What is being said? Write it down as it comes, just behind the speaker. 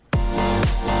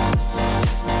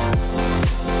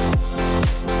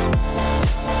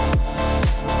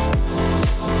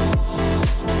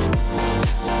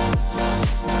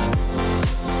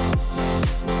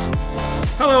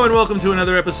welcome to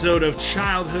another episode of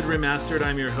Childhood Remastered.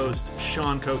 I'm your host,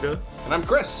 Sean Coca. And I'm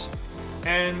Chris.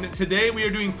 And today we are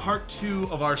doing part 2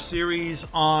 of our series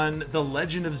on The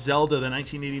Legend of Zelda, the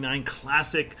 1989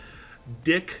 classic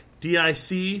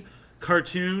D.I.C.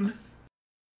 cartoon.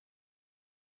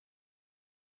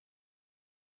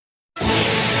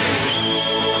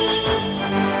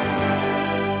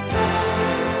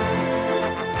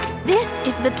 This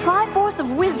is the Triforce of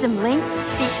Wisdom, Link.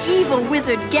 The evil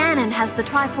wizard Ganon has the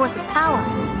Triforce of Power.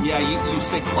 Yeah, you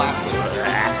say classic.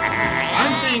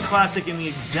 I'm saying classic in the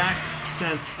exact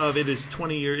sense of it is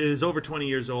over 20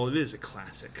 years old. It is a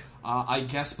classic. I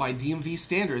guess by DMV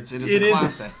standards, it is a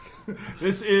classic.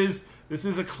 This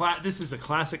is a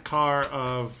classic car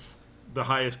of the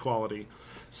highest quality.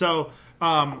 So,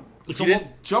 we'll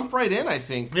jump right in, I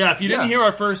think. Yeah, if you didn't hear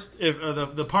our first,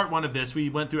 the part 1 of this, we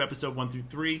went through episode 1 through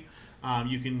 3.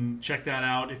 You can check that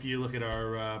out if you look at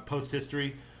our post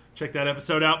history. Check that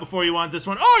episode out before you want this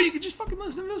one. Or you can just fucking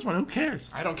listen to this one. Who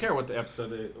cares? I don't care what the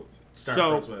episode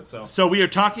starts with. So we are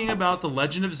talking about The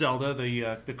Legend of Zelda,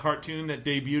 the cartoon that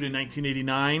debuted in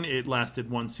 1989. It lasted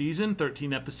 1 season,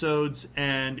 13 episodes,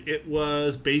 and it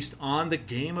was based on the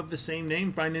game of the same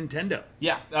name by Nintendo.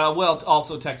 Yeah, well,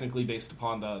 also technically based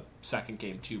upon the second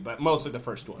game too, but mostly the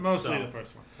first one. The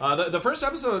first one. The first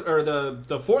episode, or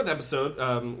the fourth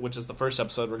episode, which is the first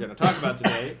episode we're going to talk about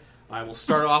today, I will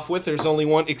start off with, there's only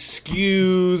one.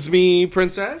 Excuse me,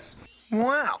 princess.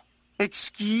 Wow.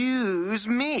 Excuse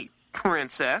me,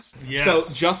 princess. Yes.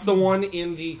 So, just the one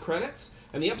in the credits,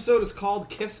 and the episode is called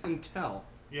Kiss and Tell.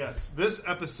 Yes, this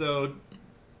episode.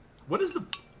 What is the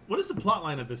plot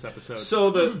line of this episode? So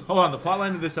hold on, the plot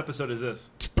line of this episode is this.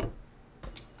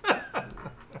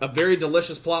 A very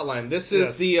delicious plot line. This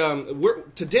is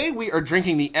today we are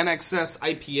drinking the NXS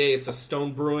IPA. It's a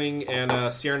Stone Brewing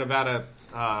and Sierra Nevada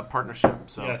partnership.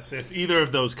 So yes, if either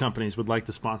of those companies would like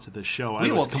to sponsor this show,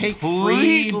 we will take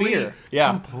free beer. Yeah,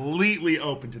 completely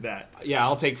open to that. Yeah,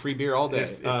 I'll take free beer all day.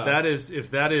 If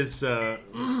that is.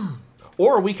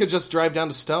 Or we could just drive down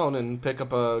to Stone and pick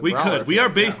up a. We could. We are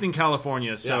based in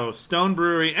California, so Stone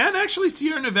Brewery and actually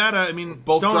Sierra Nevada. I mean,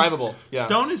 both drivable. Yeah.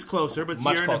 Stone is closer, but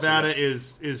Sierra Nevada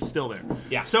is still there.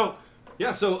 Yeah. So.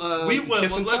 Yeah, so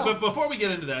but before we get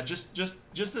into that, just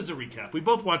as a recap, we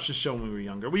both watched the show when we were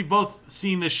younger. We've both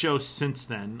seen this show since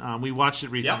then. We watched it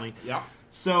recently. Yeah.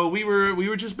 So we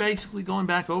were just basically going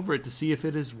back over it to see if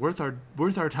it is worth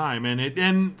our time,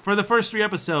 and for the first 3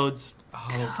 episodes,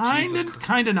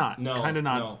 kind of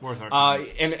not worth our time.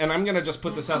 And I'm gonna just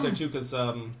put this out there too because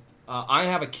I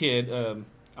have a kid.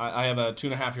 I have a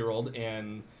 2.5-year-old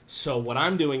and. So what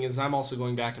I'm doing is I'm also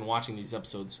going back and watching these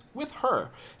episodes with her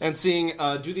and seeing,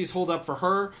 do these hold up for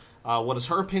her? What is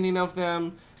her opinion of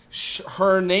them?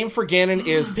 Her name for Ganon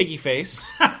is Piggyface.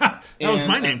 That was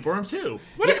my name for him too.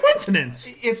 What a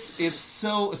coincidence! It's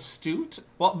so astute.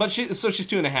 Well, but she's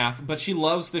 2.5, but she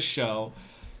loves the show.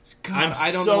 God,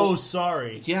 I don't know.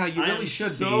 Sorry. Yeah, you really should be.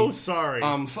 So sorry.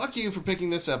 Fuck you for picking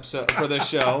this episode for this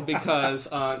show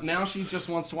because now she just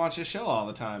wants to watch this show all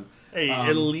the time. Hey,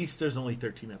 at least there's only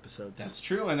 13 episodes. That's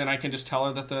true, and then I can just tell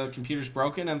her that the computer's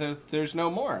broken and that there's no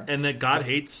more. And that God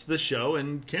hates the show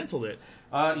and canceled it.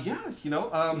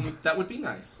 That would be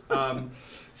nice.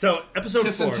 So, episode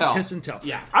Kiss 4, and Tell. Kiss and Tell.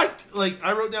 Yeah.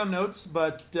 I wrote down notes,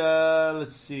 but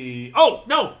let's see. Oh,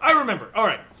 no, I remember. All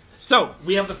right. So,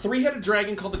 we have the 3-headed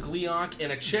dragon called the Gleeok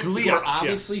and a chick who are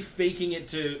obviously faking it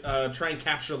to try and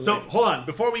capture the Link. Hold on.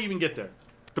 Before we even get there.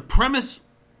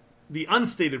 The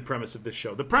unstated premise of this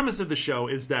show. The premise of the show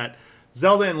is that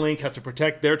Zelda and Link have to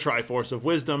protect their Triforce of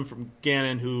Wisdom from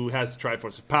Ganon, who has the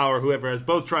Triforce of Power. Whoever has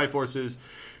both Triforces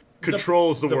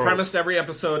controls the world. The premise to every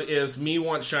episode is me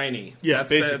want shiny. Yeah,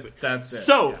 basically. That's it.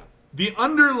 So, the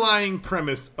underlying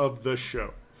premise of the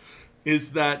show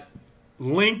is that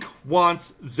Link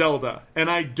wants Zelda. And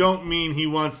I don't mean he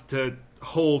wants to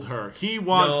hold her. He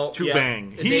wants to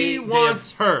bang. He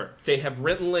wants her. They have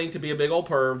written Link to be a big old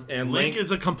perv, and Link is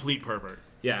a complete pervert.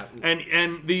 Yeah.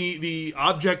 And the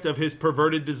object of his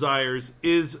perverted desires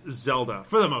is Zelda,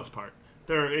 for the most part.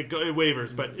 It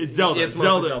wavers, but it's Zelda. It's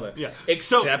mostly Zelda. Yeah.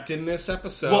 Except in this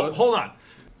episode. Well, hold on.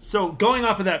 So going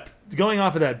off of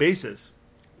that basis,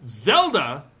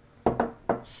 Zelda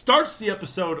starts the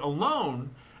episode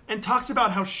alone and talks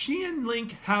about how she and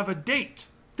Link have a date.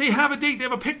 They have a date. They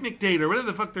have a picnic date or whatever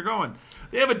the fuck they're going.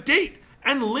 They have a date.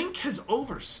 And Link has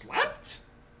overslept?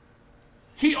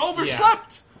 He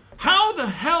overslept. Yeah. How the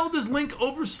hell does Link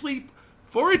oversleep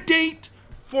for a date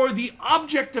for the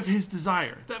object of his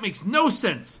desire? That makes no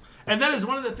sense. And that is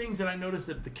one of the things that I noticed,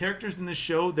 that the characters in this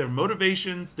show, their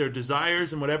motivations, their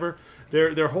desires, and whatever,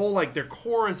 their whole their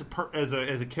core as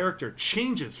a character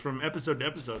changes from episode to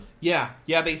episode. Yeah.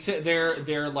 They say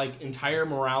their like entire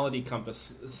morality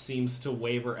compass seems to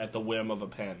waver at the whim of a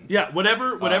pen. Yeah,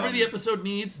 whatever the episode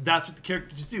needs, that's what the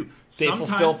characters do. They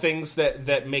fulfill things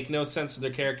that make no sense to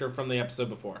their character from the episode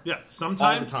before. Yeah,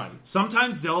 sometimes all the time.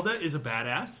 Sometimes Zelda is a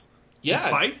badass. Yeah,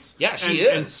 fights. Yeah, she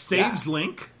is, and saves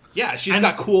Link. Yeah, she's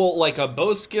got cool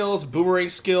bow skills, boomerang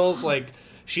skills. Like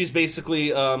she's basically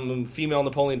female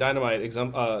Napoleon Dynamite.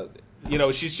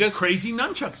 She's just crazy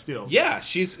nunchuck skills. Yeah,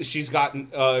 she's got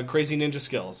crazy ninja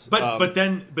skills. But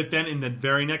then in the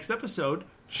very next episode,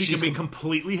 she can be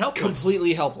completely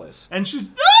helpless. And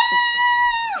she's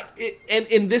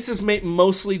and this is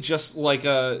mostly just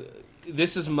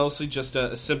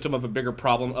a symptom of a bigger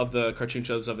problem of the cartoon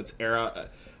shows of its era.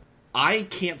 I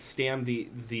can't stand the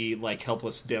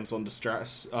helpless damsel in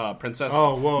distress princess.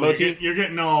 Oh, whoa! Motif. You're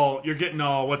getting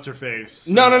all. What's her face?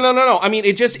 No. I mean,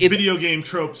 it's video game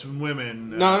tropes from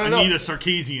women. No. Anita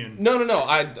Sarkeesian. No.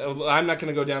 I'm not going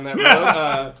to go down that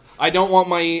road. I don't want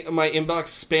my inbox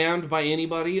spammed by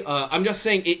anybody. I'm just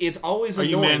saying it's always Are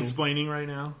annoying. you mansplaining right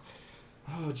now?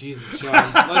 Oh Jesus,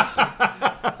 John!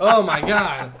 Oh my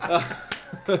God.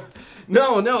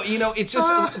 No, it's just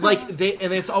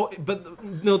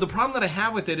the problem that I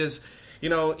have with it is,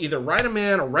 either write a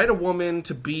man or write a woman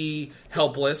to be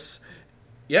helpless.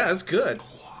 Yeah, it's good.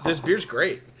 This beer's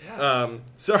great. Yeah.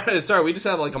 Sorry, we just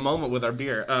had a moment with our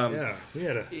beer. We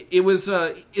had It was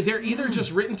they're either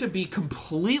just written to be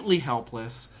completely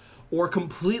helpless or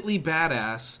completely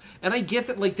badass, and I get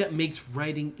that that makes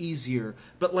writing easier,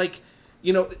 but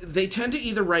they tend to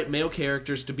either write male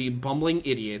characters to be bumbling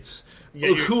idiots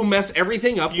who mess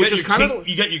everything up, which is kind of...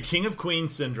 You got your King of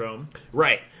Queens syndrome.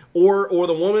 Right. Or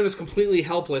the woman is completely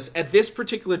helpless. At this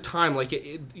particular time, late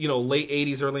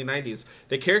 80s, early 90s,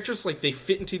 the characters, they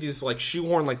fit into these,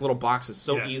 shoehorn, little boxes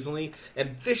so easily.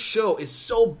 And this show is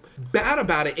so bad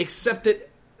about it, except that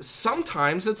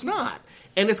sometimes it's not.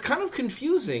 And it's kind of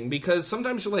confusing, because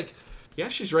sometimes you're like... Yeah,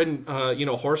 she's riding,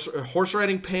 horse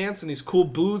riding pants and these cool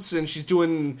boots, and she's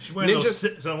doing wearing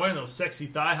those sexy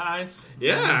thigh highs.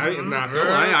 Yeah,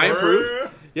 I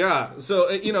approve. Yeah, so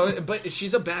but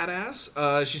she's a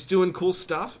badass. She's doing cool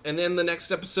stuff, and then the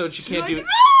next episode she can't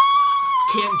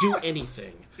do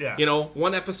anything. Yeah.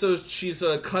 One episode she's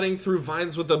cutting through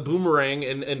vines with a boomerang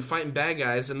and fighting bad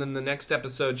guys, and then the next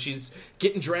episode she's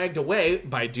getting dragged away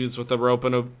by dudes with a rope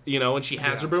and and she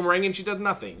has her boomerang and she does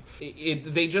nothing.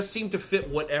 They just seem to fit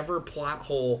whatever plot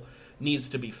hole needs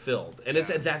to be filled, and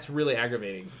that's really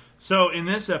aggravating. So in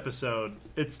this episode,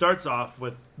 it starts off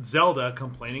with Zelda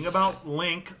complaining about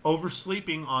Link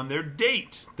oversleeping on their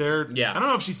date. I don't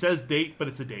know if she says date, but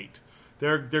it's a date.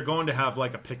 They're going to have a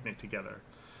picnic together.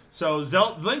 So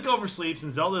Link oversleeps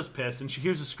and Zelda's pissed, and she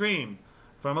hears a scream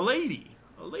from a lady.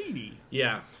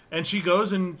 Yeah. And she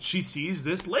goes and she sees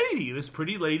this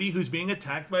pretty lady who's being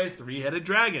attacked by a 3-headed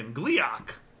dragon,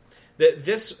 Gleeok.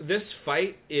 This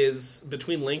fight is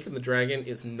between Link and the dragon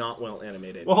is not well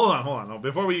animated. Well, hold on.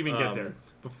 Before we even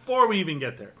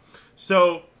get there.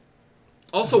 So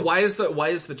also, why is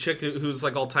the chick who's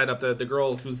all tied up, the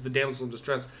girl who's the damsel in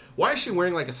distress, why is she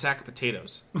wearing a sack of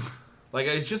potatoes?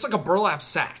 It's just a burlap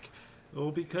sack.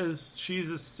 Well, because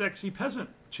she's a sexy peasant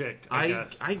chick, I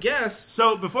guess. I guess.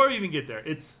 So, before we even get there,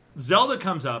 Zelda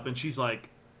comes up and she's like,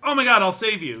 oh my god, I'll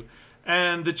save you.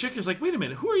 And the chick is like, wait a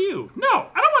minute, who are you? No,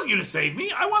 I don't want you to save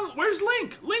me. Where's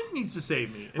Link? Link needs to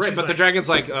save me. And right, but the dragon's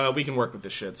we can work with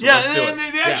this shit, so yeah, let's do it.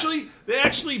 And they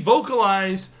actually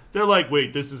vocalize, they're like,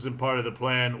 wait, this isn't part of the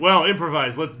plan. Well,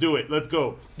 improvise, let's do it, let's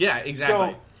go. Yeah,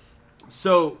 exactly.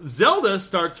 So Zelda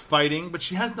starts fighting, but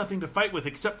she has nothing to fight with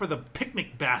except for the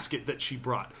picnic basket that she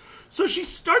brought. So she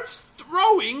starts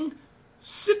throwing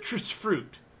citrus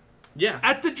fruit. Yeah.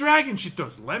 At the dragon. She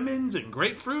throws lemons and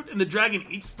grapefruit, and the dragon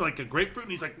eats a grapefruit,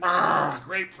 and he's like,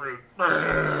 grapefruit.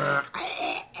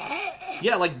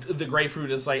 Yeah, the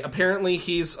grapefruit is apparently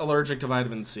he's allergic to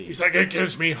vitamin C. He's like, it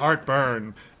gives me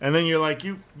heartburn. And then you're like,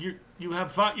 you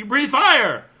have fire. You breathe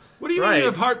fire. What do you mean you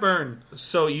have heartburn?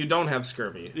 So you don't have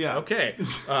scurvy. Yeah. Okay.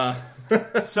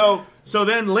 So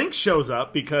then Link shows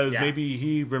up because maybe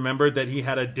he remembered that he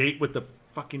had a date with the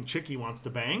fucking chick he wants to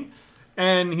bang.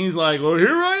 And he's like, well, here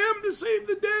I am to save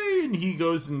the day. And he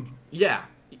goes and... Yeah.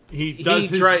 He does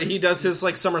his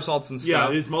somersaults and stuff.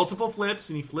 Yeah, his multiple flips,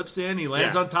 and he flips in. He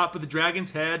lands on top of the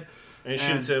dragon's head. And he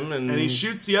shoots him. And he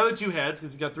shoots the other 2 heads,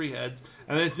 because he's got 3 heads.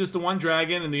 And then it's just the one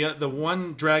dragon, and the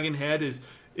one dragon head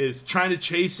is trying to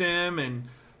chase him, and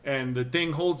and the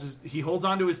thing he holds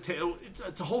onto his tail.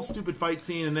 It's a whole stupid fight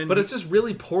scene, and then But it's just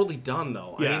really poorly done,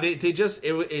 though. Yeah. I mean,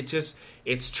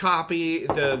 it's choppy.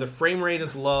 The frame rate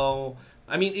is low.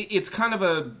 I mean, it's kind of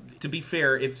to be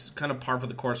fair, it's kind of par for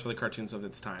the course for the cartoons of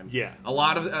its time. Yeah. A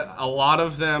lot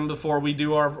of them, before we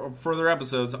do our further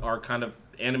episodes, are kind of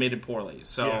animated poorly.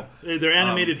 So they're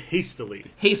animated hastily.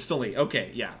 Hastily,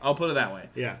 okay, yeah, I'll put it that way.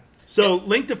 Yeah. So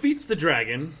Link defeats the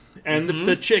dragon, and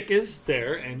the chick is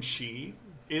there, and she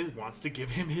wants to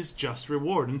give him his just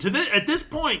reward. And at this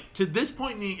point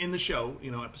in the show,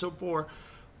 episode 4,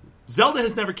 Zelda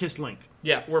has never kissed Link.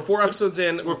 Yeah, we're 4 episodes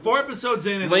in.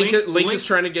 And Link is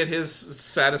trying to get his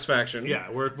satisfaction. Yeah,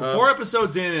 we're 4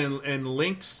 episodes in, and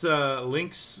Link's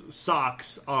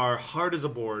socks are hard as a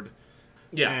board.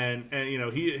 Yeah,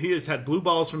 and he has had blue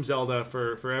balls from Zelda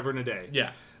for forever and a day.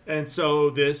 Yeah. And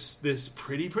so this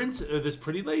pretty this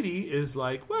pretty lady is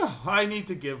like, well, I need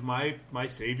to give my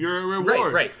savior a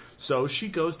reward. Right. So she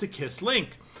goes to kiss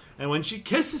Link, and when she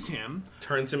kisses him,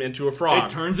 turns him into a frog. It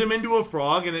turns him into a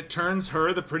frog, and it turns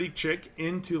her, the pretty chick,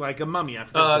 into like a mummy.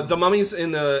 The mummies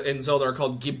in Zelda are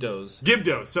called Gibdos.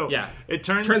 Gibdos. So yeah, it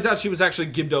turns out she was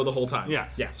actually Gibdo the whole time. Yeah.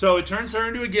 Yeah. So it turns her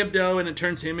into a Gibdo, and it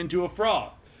turns him into a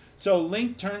frog. So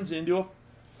Link turns into a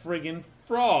friggin'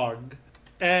 frog.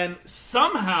 And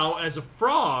somehow, as a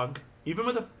frog,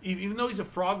 even though he's a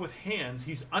frog with hands,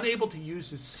 he's unable to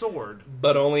use his sword.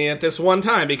 But only at this one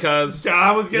time, because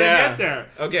I was gonna get there.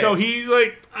 Okay. So he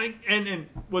and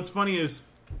what's funny is,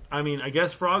 I mean, I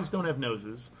guess frogs don't have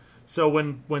noses. So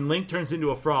when Link turns into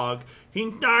a frog,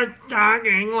 he starts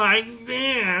talking like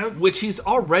this, which he's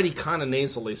already kind of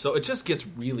nasally. So it just gets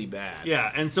really bad.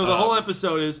 Yeah, and so the whole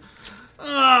episode is,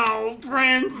 oh,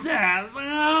 princess.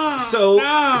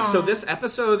 Oh, so this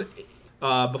episode,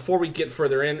 before we get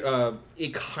further in,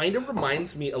 it kind of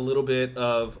reminds me a little bit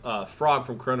of Frog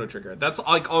from Chrono Trigger. That's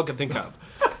all I can think of.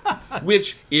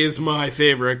 Which is my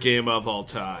favorite game of all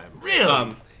time.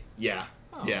 Really? Yeah.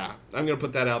 Oh. Yeah. I'm going to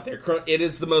put that out there. It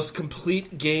is the most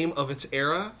complete game of its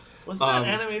era. Wasn't that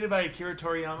animated by Akira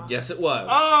Toriyama? Yes, it was.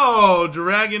 Oh,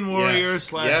 Dragon Warrior /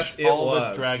 it all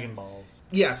was. the Dragon Balls.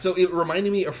 Yeah, so it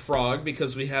reminded me of Frog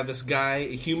because we have this guy,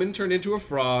 a human turned into a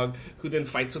frog, who then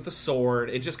fights with a sword.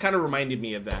 It just kind of reminded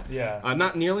me of that. Yeah.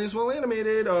 Not nearly as well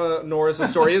animated, nor is the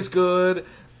story as good,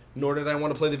 nor did I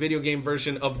want to play the video game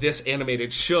version of this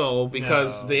animated show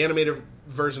because the animated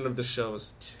version of the show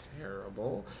is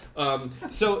terrible.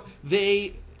 So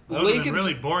they... That would have been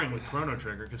really boring with Chrono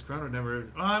Trigger because Chrono never...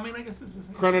 Well, I mean, I guess this is...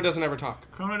 Chrono doesn't ever talk.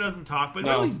 Chrono doesn't talk, but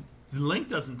no. Really, Link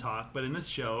doesn't talk. But in this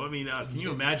show, I mean, can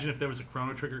you imagine if there was a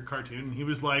Chrono Trigger cartoon and he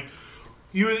was like...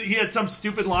 He had some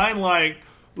stupid line like...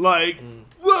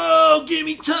 Whoa, give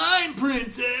me time,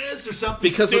 princess, or something.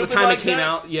 Because of the time like it came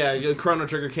out, Chrono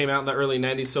Trigger came out in the early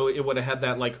 90s, so it would have had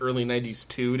that like early 90s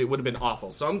toot. It would have been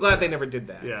awful. So I'm glad they never did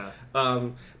that. Yeah.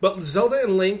 But Zelda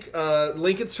and Link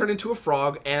gets turned into a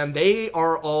frog, and they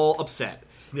are all upset.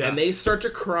 Yeah. And they start to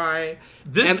cry.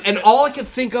 And all I can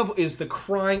think of is the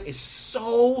crying is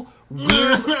so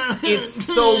weird. It's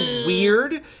so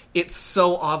weird. It's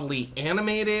so oddly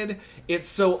animated. It's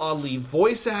so oddly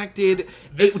voice acted.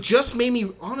 It just made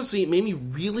me, honestly, it made me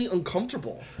really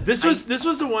uncomfortable. This was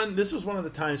one of the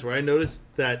times where I noticed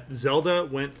that Zelda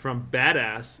went from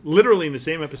badass, literally in the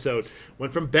same episode,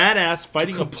 went from badass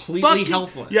fighting completely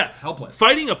helpless. Yeah, helpless.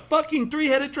 Fighting a fucking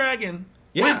 3-headed dragon.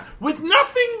 Yeah. With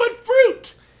nothing but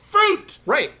fruit. Fruit!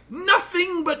 Right.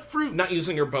 Nothing but fruit. Not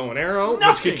using your bow and arrow,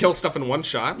 which can kill stuff in one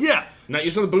shot. Yeah. Not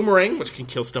using the boomerang, which can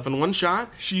kill stuff in one shot.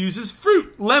 She uses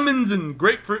fruit, lemons and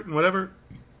grapefruit and whatever.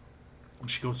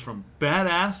 And she goes from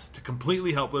badass to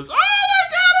completely helpless. Oh my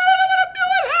god, I don't know what I'm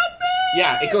doing, help me!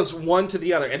 Yeah, it goes one to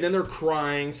the other. And then they're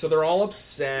crying, so they're all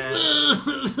upset.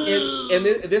 and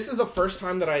this is the first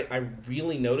time that I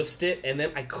really noticed it, and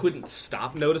then I couldn't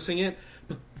stop noticing it.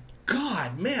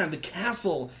 God, man, the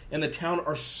castle and the town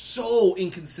are so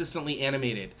inconsistently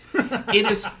animated. It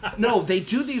is... No, they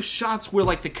do these shots where,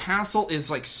 like, the castle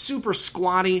is, like, super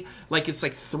squatty, like, it's,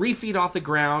 like, 3 feet off the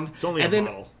ground. It's only a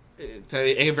model.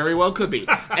 It very well could be.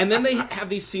 And then they have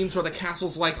these scenes where the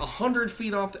castle's, like, 100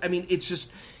 feet off. I mean, it's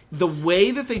just... The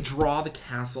way that they draw the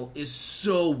castle is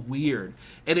so weird.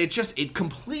 And it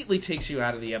completely takes you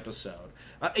out of the episode.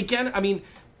 Again, I mean...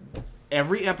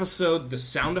 Every episode, the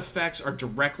sound effects are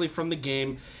directly from the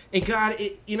game. And God,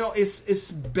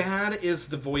 as bad as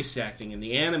the voice acting and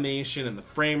the animation and the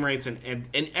frame rates and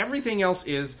everything else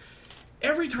is,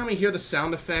 every time I hear the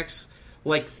sound effects,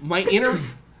 like my inner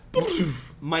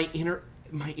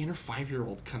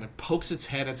 5-year-old kind of pokes its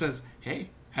head and says, "Hey,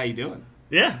 how you doing?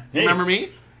 Yeah. You remember me?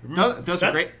 Those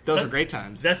are great. Those are great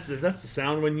times. That's the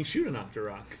sound when you shoot an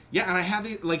Octorok. Yeah, and I have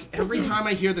the every time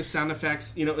I hear the sound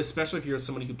effects, especially if you're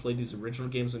somebody who played these original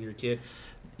games when you were a kid,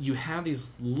 you have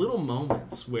these little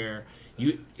moments where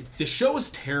the show is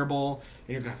terrible,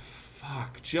 and you're going,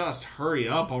 fuck, just hurry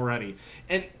up already.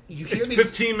 And you hear it's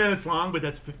 15 minutes long, but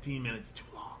that's 15 minutes too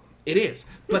long. It is.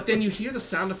 But then you hear the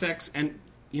sound effects, and,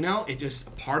 it just,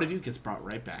 a part of you gets brought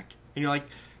right back. And you're like,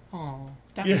 oh,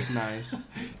 that was nice.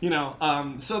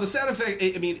 So the sound effect,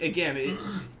 I mean, again,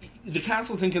 the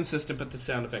castle's inconsistent, but the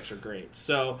sound effects are great.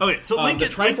 So, Link the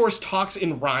Triforce talks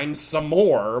in rhyme some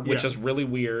more, which is really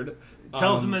weird.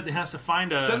 Tells him that he has to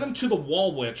find send them to the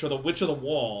Wall Witch, or the Witch of the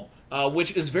Wall,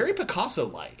 which is very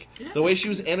Picasso-like. Yeah. The way she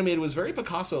was animated was very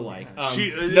Picasso-like.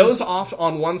 Nose off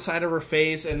on one side of her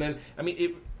face, and then, I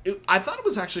mean, I thought it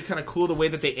was actually kind of cool the way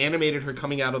that they animated her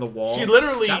coming out of the wall. She's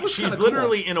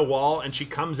literally in a wall, and she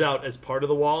comes out as part of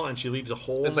the wall, and she leaves a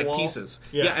hole. It's in the like wall. pieces.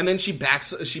 Yeah, and then she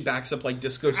backs up like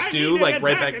Disco Stew, like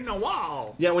right back in the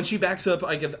wall. Yeah, when she backs up,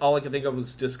 all I could think of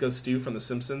was Disco Stew from The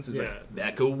Simpsons. It's like,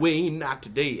 back away, not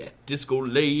today, Disco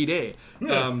Lady.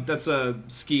 That's a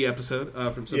ski episode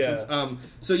from Simpsons.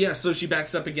 So she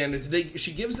backs up again.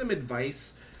 She gives him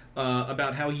advice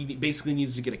about how he basically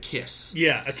needs to get a kiss.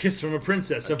 Yeah, a kiss from a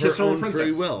princess of her own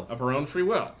free will. Of her own free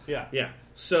will. Yeah.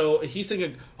 So he's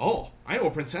thinking, oh, I know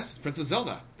a princess, Princess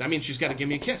Zelda. That means she's got to give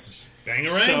me a kiss.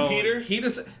 Bangarang, Peter.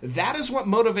 That is what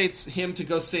motivates him to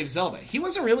go save Zelda. He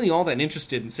wasn't really all that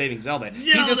interested in saving Zelda.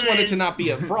 He just wanted to not be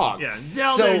a frog.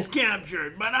 Zelda is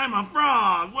captured, but I'm a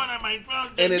frog. What am I supposed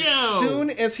to do? And as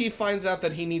soon as he finds out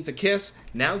that he needs a kiss,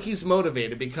 now he's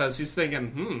motivated because he's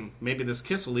thinking, maybe this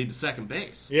kiss will lead to second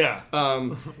base. Yeah.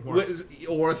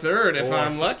 Or third if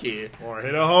I'm lucky. Or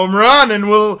hit a home run and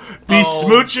we'll be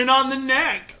smooching on the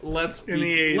neck. Let's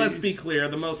be clear.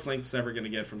 The most Link's ever going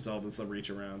to get from Zelda is a reach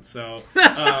around. So,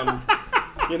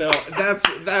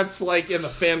 that's like in the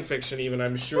fan fiction even,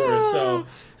 I'm sure.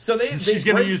 So she's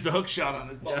going to use the hook shot on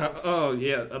his balls.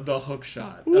 The hook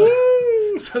shot.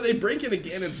 So they break into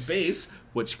Ganon's base,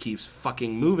 which keeps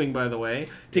fucking moving, by the way,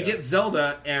 to get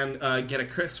Zelda and get a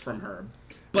kiss from her.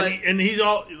 But and he's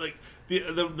all like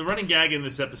the running gag in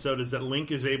this episode is that Link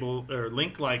he's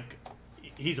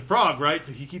a frog, right?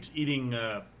 So he keeps eating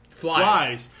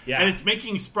flies. Yeah. And it's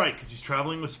making Sprite, because he's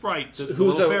traveling with Sprite,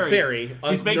 who's a fairy.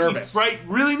 He's making Sprite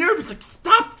really nervous. Like,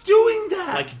 stop doing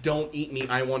that! Like, don't eat me.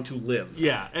 I want to live.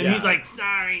 Yeah, and he's like,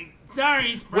 sorry,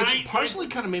 Sprite. Which partially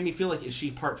kind of made me feel like, is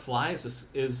she part fly? Is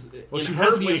in she her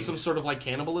has view wings. Some sort of like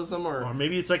cannibalism, or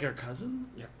maybe it's like her cousin.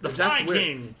 Yeah, the Fly weird.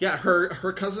 King. Yeah,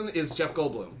 her cousin is Jeff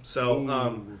Goldblum.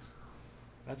 So.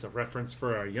 That's a reference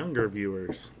for our younger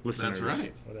listeners. That's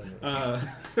right. Whatever.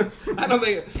 I don't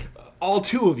think all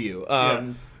two of you.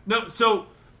 No, so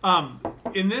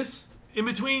in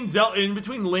between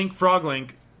Frog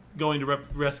Link going to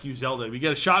rescue Zelda, we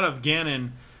get a shot of Ganon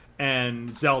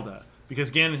and Zelda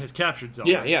because Ganon has captured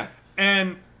Zelda. Yeah.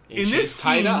 And in this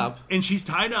scene, she's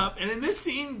tied up, and in this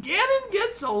scene, Ganon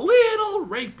gets a little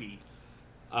rapey.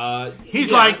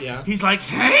 He's like,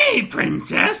 hey,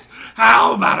 princess,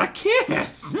 how about a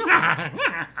kiss?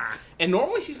 And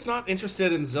normally he's not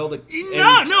interested in Zelda.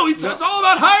 It's all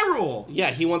about Hyrule.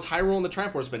 Yeah, he wants Hyrule and the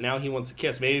Triforce, but now he wants a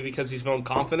kiss. Maybe because he's feeling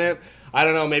confident. I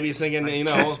don't know. Maybe he's thinking,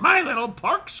 kiss my little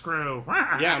corkscrew.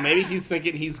 Yeah, maybe he's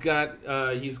thinking he's got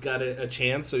a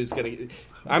chance, so he's gonna.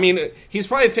 I mean, he's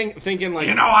probably thinking like,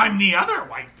 I'm the other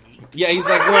white meat. Yeah, he's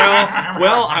like,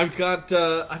 well, I've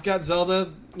got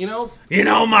Zelda.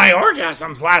 My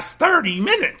orgasms last 30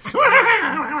 minutes.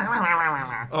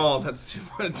 Oh, that's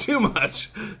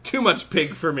too much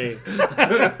pig for me.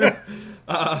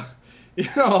 I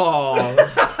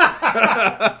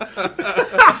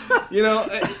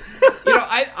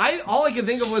all I could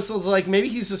think of was like, maybe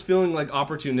he's just feeling like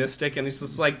opportunistic, and he's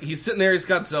just like, he's sitting there, he's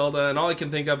got Zelda, and all I can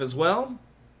think of is, well,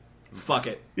 fuck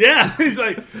it. Yeah, he's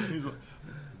like,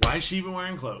 why is she even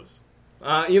wearing clothes?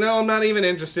 I'm not even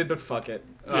interested, but fuck it.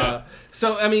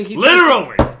 So, I mean, he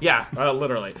literally.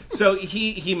 Literally. So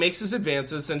he makes his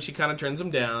advances, and she kind of turns him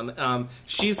down.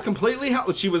 She's completely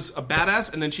she was a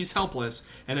badass, and then she's helpless,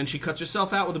 and then she cuts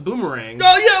herself out with a boomerang.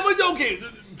 Oh yeah, but okay.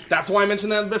 That's why I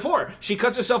mentioned that before. She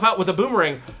cuts herself out with a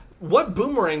boomerang. What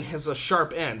boomerang has a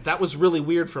sharp end? That was really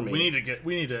weird for me. We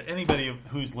need to anybody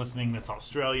who's listening that's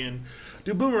Australian.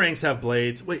 Do boomerangs have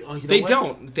blades? Wait, they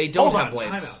don't. They don't have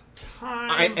blades. Time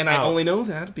out. I only know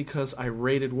that because I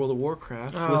raided World of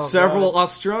Warcraft with several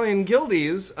Australian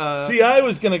guildies. See, I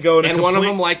was going to go in one of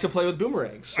them liked to play with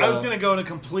boomerangs. So. I was going to go in a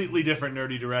completely different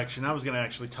nerdy direction. I was going to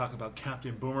actually talk about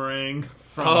Captain Boomerang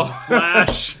from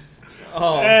Flash.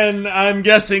 And I'm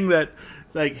guessing that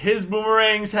Like, his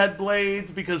boomerangs had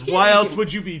blades, because why else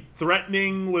would you be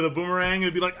threatening with a boomerang?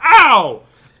 It'd be like, ow!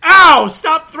 Ow!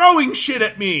 Stop throwing shit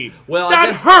at me! Well,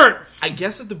 that hurts! I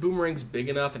guess if the boomerang's big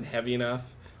enough and heavy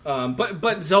enough.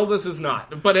 But Zelda's is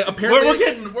not. But apparently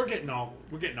we're getting all.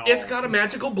 It's got a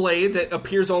magical blade that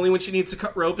appears only when she needs to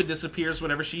cut rope and disappears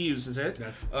whenever she uses it.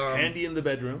 That's handy in the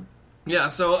bedroom. Yeah,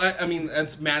 so I mean,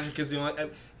 that's magic is the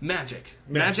only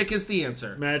magic is the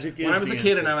answer. Magic is when I was the a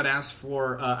kid answer. and I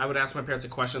would ask my parents a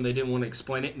question, they didn't want to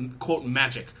explain it, and quote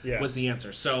magic was the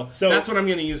answer. So that's what I'm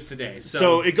going to use today.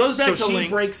 So it goes back to she Link.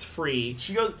 breaks free.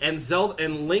 She goes and Zelda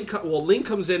and Link. Well, Link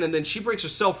comes in and then she breaks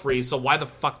herself free. So why the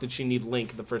fuck did she need Link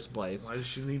in the first place? Why does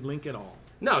she need Link at all?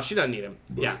 No, she doesn't need him.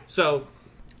 Yeah. So.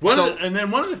 And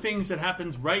then one of the things that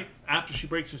happens right after she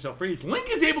breaks herself free is Link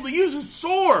is able to use his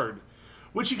sword,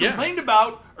 which he complained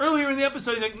about earlier in the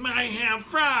episode. He's like, I have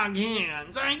frog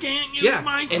hands. I can't use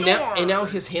my sword. And now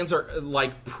his hands are,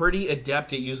 like, pretty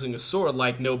adept at using a sword,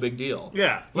 like, no big deal.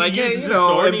 Yeah. Like, he hey, uses you know,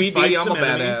 sword, he MBD, fights I'm a some badass.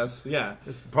 enemies. Yeah.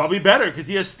 Probably better, because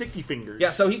he has sticky fingers.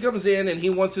 Yeah, so he comes in, and he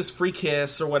wants his free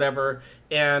kiss or whatever,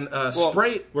 and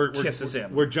Sprite kisses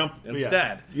him. We're jumping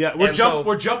instead. Yeah,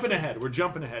 we're jumping ahead. We're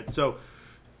jumping ahead. So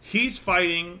he's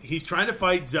fighting. He's trying to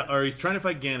fight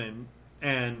Ganon,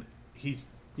 and he's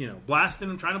blasting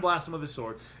him, trying to blast him with his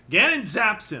sword. Ganon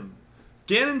zaps him.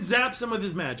 With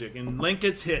his magic, and Link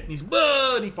gets hit, and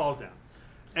he falls down.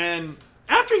 And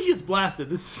after he gets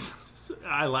blasted,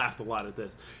 I laughed a lot at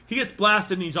this. He gets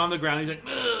blasted, and he's on the ground. He's like,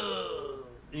 ugh,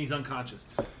 and he's unconscious.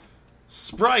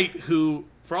 Sprite, who,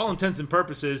 for all intents and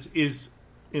purposes, is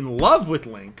in love with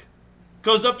Link,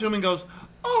 goes up to him and goes,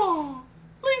 "Oh,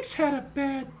 Link's had a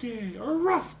bad day, or a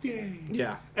rough day."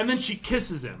 Yeah. And then she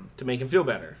kisses him. To make him feel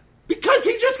better. Because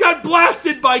he just got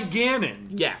blasted by Ganon.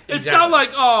 Yeah, It's exactly. not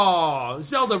like, oh,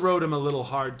 Zelda rode him a little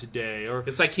hard today. Or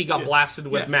It's like he got blasted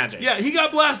with magic. Yeah, he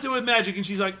got blasted with magic, and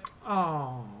she's like,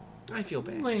 oh, I feel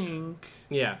bad. Link.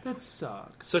 Yeah. That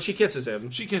sucks. So she kisses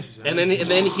him. She kisses him. And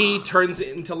then he turns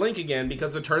into Link again,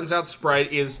 because it turns out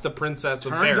Sprite is the princess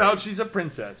of fairies. Turns out she's a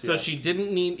princess. So yeah. he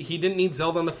didn't need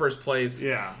Zelda in the first place.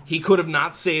 Yeah. He could have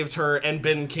not saved her and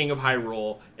been king of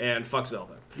Hyrule and fuck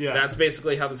Zelda. Yeah. That's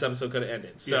basically how this episode could have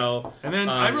ended. So And then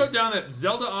I wrote down that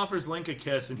Zelda offers Link a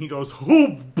kiss, and he goes,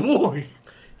 oh boy.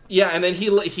 yeah, and then he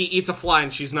eats a fly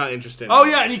and she's not interested. Oh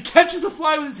yeah, and he catches a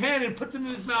fly with his hand and puts it in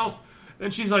his mouth.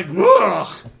 And she's like, ugh.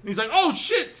 And he's like, oh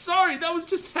shit, sorry, that was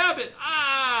just habit.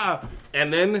 Ah.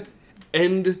 And then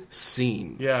end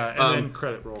scene. Yeah, and then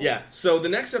credit roll. Yeah, so the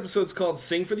next episode's called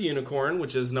Sing for the Unicorn,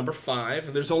 which is number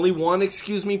 5. There's only one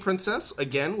Excuse Me Princess,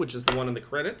 again, which is the one in the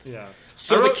credits. Yeah.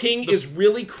 So the king is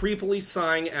really creepily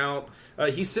sighing out.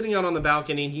 He's sitting out on the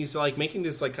balcony, and he's like making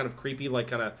this like kind of creepy, like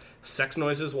kind of sex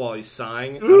noises while he's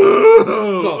sighing.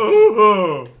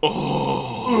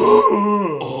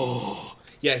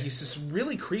 Yeah, he's just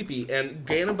really creepy, and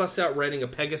Ganon busts out riding a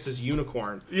Pegasus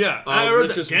unicorn. Yeah, I heard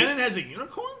that. is Ganon has a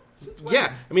unicorn?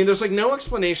 Yeah, I mean, there's like no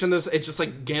explanation. It's just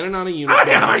like Ganon on a unicorn.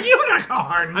 I have a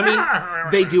unicorn! I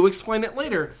mean, they do explain it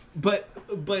later, but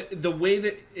the way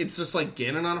that it's just like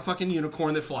Ganon on a fucking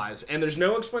unicorn that flies, and there's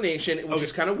no explanation, it was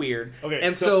just kind of weird. Okay,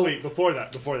 and so wait, before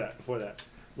that.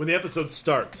 When the episode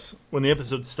starts,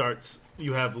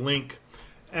 you have Link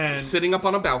and sitting up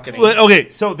on a balcony. Okay,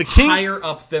 so the king higher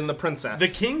up than the princess. The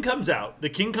king comes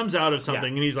out of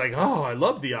something, and he's like, "Oh, I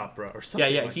love the opera," or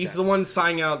something. Yeah, like he's that. the one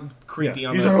sighing out creepy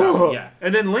on He's the like, balcony. "Oh." Yeah,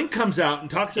 and then Link comes out and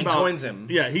talks about joins him.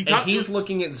 Yeah, he's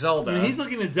looking at Zelda. And he's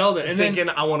looking at Zelda, and thinking,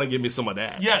 "I want to give me some of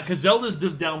that." Yeah, because Zelda's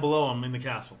down below him in the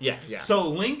castle. Yeah. So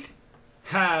Link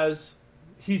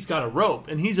he's got a rope,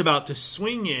 and he's about to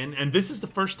swing in, and this is the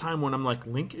first time when I'm like,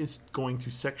 Link is going to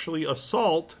sexually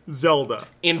assault Zelda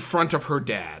in front of her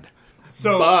dad.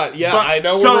 I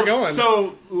know where we're going.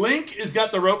 So Link has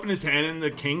got the rope in his hand, and the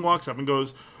king walks up and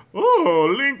goes,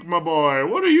 "Oh, Link, my boy,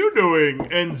 what are you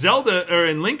doing?"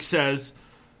 And Link says,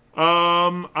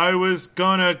 "I was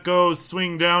gonna go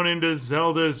swing down into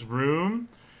Zelda's room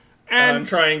and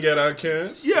try and get a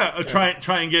kiss." Yeah,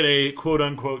 try and get a quote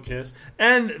unquote kiss.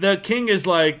 And the king is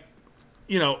like,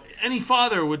 any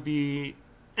father would be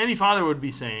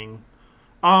saying,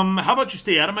 how about you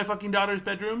stay out of my fucking daughter's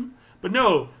bedroom? But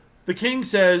no. The king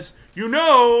says,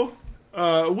 women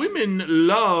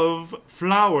love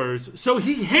flowers. So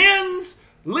he hands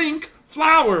Link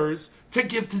flowers to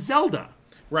give to Zelda.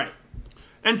 Right.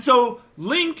 And so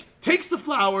Link takes the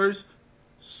flowers,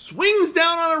 swings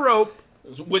down on a rope.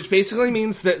 Which basically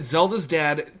means that Zelda's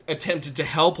dad attempted to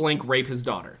help Link rape his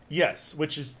daughter. Yes,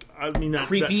 which is,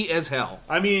 creepy as hell.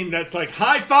 I mean, that's like,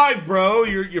 high five, bro.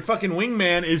 Your fucking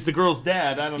wingman is the girl's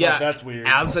dad. I don't know if that's weird.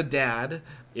 As a dad,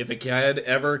 if a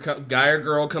guy or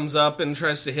girl comes up and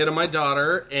tries to hit on my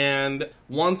daughter and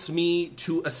wants me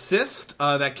to assist,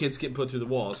 that kid's getting put through the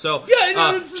wall. So,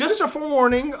 just a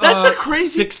forewarning. That's the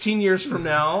crazy... 16 years from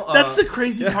now. That's the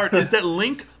crazy part, is that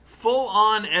Link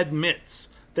full-on admits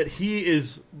that he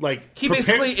is, like... He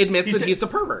basically admits that he's a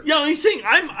pervert. Yeah, he's saying,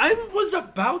 I was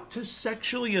about to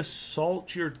sexually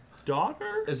assault your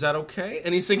daughter? Is that okay?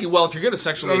 And he's thinking, well, if you're going to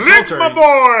sexually Link, assault her... my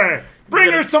boy!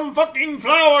 Bring her some fucking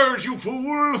flowers, you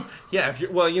fool! Yeah, if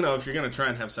you're going to try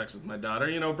and have sex with my daughter,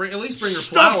 at least bring her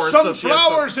flowers. Stuff some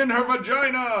flowers in her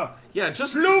vagina! Yeah,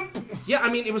 just... Bloop! Yeah, I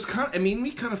mean, it made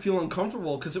me kind of feel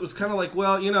uncomfortable, because it was kind of like,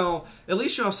 well, at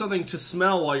least you'll have something to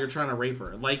smell while you're trying to rape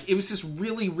her. Like, it was just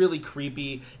really, really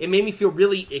creepy. It made me feel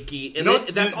really icky. And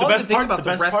that's all I can think about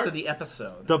the rest of the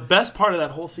episode. The best part of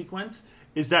that whole sequence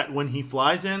is that when he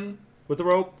flies in with the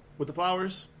rope, with the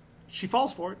flowers, she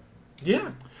falls for it.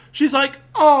 Yeah. She's like,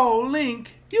 "Oh,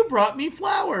 Link, you brought me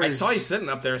flowers." I saw you sitting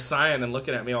up there sighing and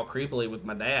looking at me all creepily with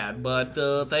my dad, but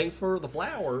thanks for the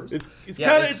flowers. It's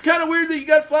kind of weird that you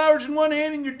got flowers in one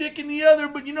hand and your dick in the other,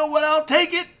 but you know what? I'll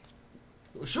take it.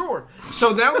 Sure.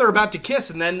 So now they're about to kiss,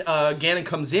 and then Ganon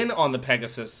comes in on the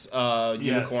Pegasus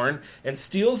unicorn and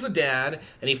steals the dad,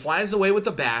 and he flies away with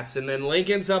the bats, and then Link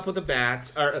ends up with the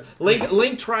bats. Or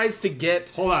Link tries to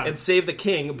get and save the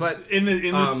king, but in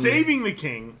the saving the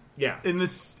king, in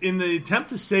the attempt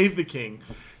to save the king,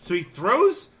 so he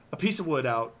throws a piece of wood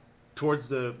out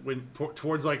towards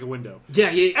like a window. Yeah,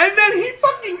 and then he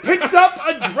fucking picks up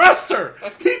a dresser.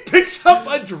 He picks up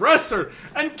a dresser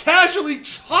and casually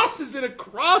tosses it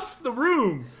across the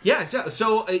room. Yeah,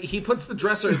 so he puts the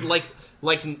dresser like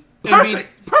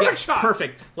perfect shot.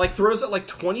 Perfect. Like throws it like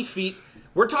 20 feet.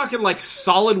 We're talking like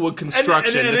solid wood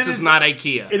construction. And this is not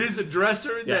IKEA. It is a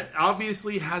dresser that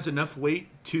obviously has enough weight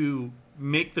to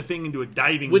make the thing into a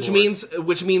diving board.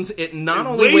 Which means it not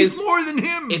only weighs more than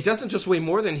him. It doesn't just weigh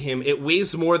more than him. It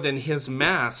weighs more than his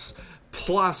mass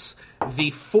plus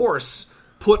the force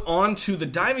put onto the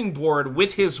diving board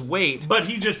with his weight. But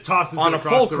he just tosses on it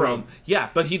across the room. Yeah,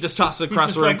 but he just tosses it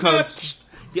across the room because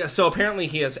so apparently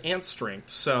he has ant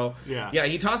strength. So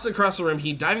he tosses it across the room.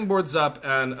 He diving boards up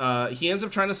and he ends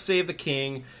up trying to save the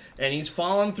king, and he's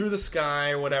falling through the sky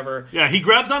or whatever. Yeah, he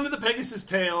grabs onto the Pegasus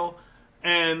tail.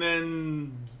 And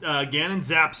then Ganon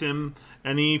zaps him,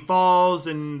 and he falls,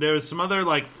 and there's some other,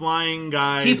 like, flying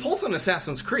guys. He pulls an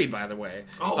Assassin's Creed, by the way.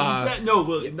 Not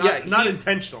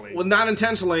intentionally. Well, not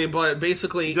intentionally, but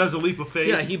basically... He does a leap of faith.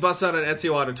 Yeah, he busts out an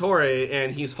Ezio Auditore,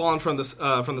 and he's fallen from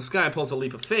the sky, pulls a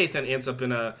leap of faith, and ends up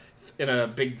in a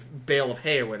big bale of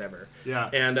hay or whatever.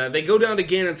 Yeah. And they go down to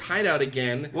Ganon's hideout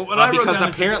again, because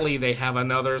apparently they have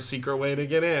another secret way to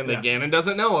get in that Ganon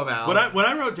doesn't know about. What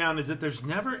I wrote down is that there's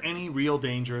never any real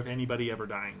danger of anybody ever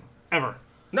dying. Ever.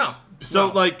 No. So,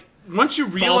 like, once you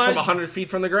realize... Fall from 100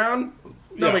 feet from the ground?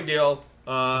 No big deal.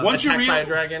 Once attacked by a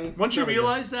dragon? Once you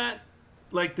realize that,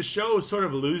 like, the show sort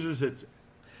of loses its...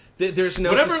 There's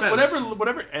no suspense.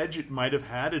 Whatever edge it might have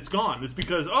had, it's gone. It's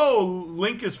because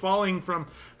Link is falling from.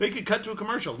 They could cut to a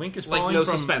commercial. Link is falling from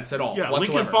suspense at all. Yeah,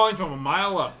 whatsoever. Link is falling from a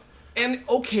mile up. And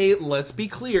okay, let's be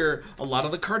clear. A lot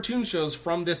of the cartoon shows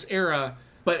from this era,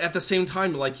 but at the same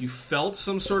time, like you felt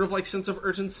some sort of like sense of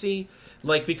urgency,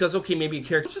 like because maybe a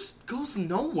character just goes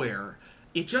nowhere.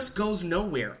 It just goes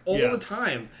nowhere all the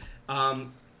time. I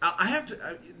have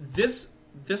to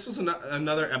This was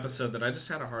another episode that I just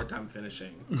had a hard time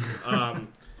finishing. So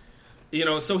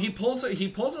he pulls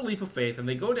a leap of faith, and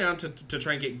they go down to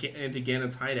try and get into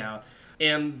Ganon's hideout,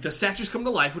 and the statues come to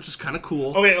life, which is kind of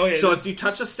cool. Okay. So if you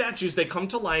touch the statues, they come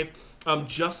to life,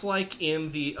 just like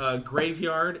in the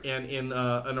graveyard and in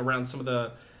and around some of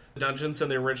the dungeons in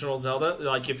the original Zelda.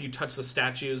 Like if you touch the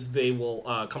statues, they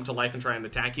will come to life and try and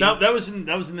attack you. That was in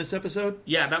this episode.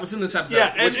 Yeah, that was in this episode.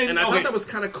 Yeah, and I thought that was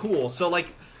kind of cool. So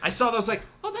like. I saw those like,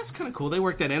 oh, that's kind of cool. They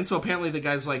worked that in. So apparently the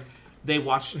guys like they've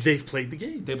played the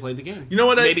game. They played the game. You know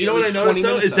what I noticed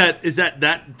though is that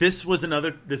this was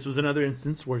another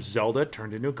instance where Zelda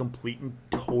turned into a complete and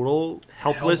total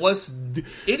helpless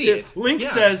idiot. Link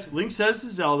says to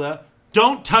Zelda,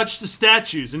 "Don't touch the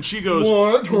statues," and she goes,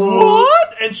 "What?"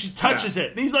 And she touches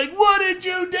it, and he's like, "What did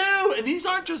you do?" And these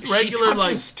aren't just regular. She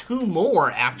touches two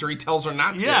more after he tells her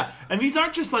not to. Yeah, and these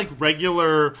aren't just like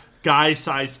regular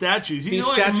guy-sized statues. These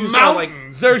like statues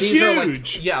mountains. are like they're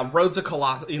huge. Roads of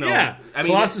Colossus.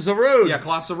 Colossus of Rhodes. Yeah,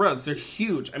 Colossus of Rhodes. They're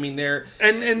huge. I mean,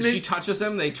 and she touches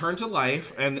them. They turn to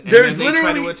life, and then they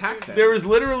try to attack them. There is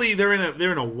literally they're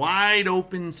in a wide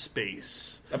open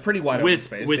space, a pretty wide open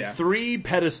space, with 3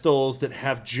 pedestals that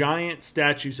have giant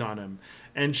statues on them,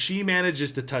 and she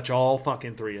manages to touch all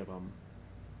fucking 3 of them.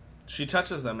 She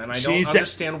touches them, and I don't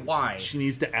understand why. She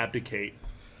needs to abdicate.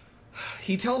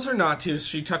 He tells her not to.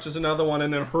 She touches another one,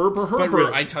 and then herper,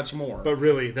 really- I touch more. But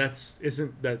really,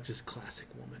 isn't that just classic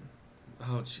woman?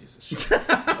 Oh, Jesus.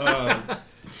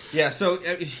 Yeah, so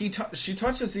she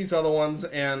touches these other ones,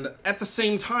 and at the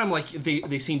same time, like,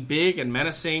 they seem big and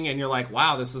menacing, and you're like,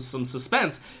 wow, this is some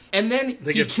suspense. And then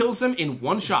he kills them in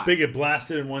one shot. They get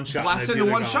blasted in one shot. Blasted in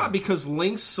one shot because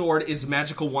Link's sword is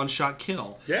magical one-shot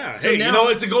kill. Yeah, so now, you know,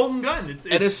 it's a golden gun.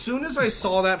 And as soon as I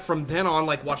saw that, from then on,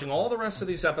 like, watching all the rest of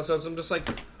these episodes, I'm just like,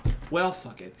 well,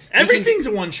 fuck it. Everything's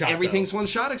a one shot. Everything's one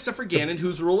shot except for Ganon,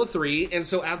 who's rule of 3, and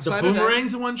so outside the of that,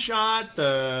 boomerang's a one shot.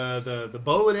 The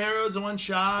bow and arrow's a one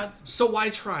shot. so why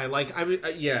try? Like, I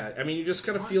mean, you just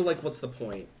kind of feel like, what's the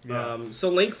point? Yeah. So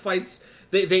Link fights.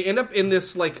 They end up in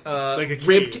this like a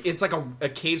rib. cave. It's like a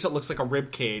cage that looks like a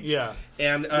rib cage. Yeah.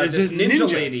 And There's this this ninja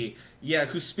ninja. lady,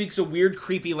 who speaks a weird,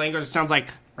 creepy language. It sounds like.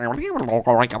 That's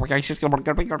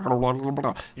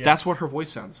what her voice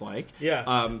sounds like.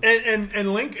 Yeah.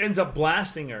 And Link ends up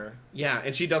blasting her. Yeah,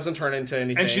 and she doesn't turn into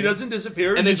anything. And she doesn't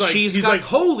disappear. And then he's like,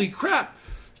 holy crap.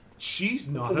 She's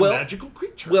not a magical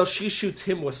creature. Well, she shoots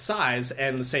him with size,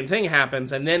 and the same thing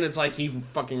happens, and then it's like he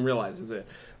fucking realizes it.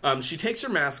 She takes her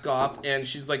mask off, and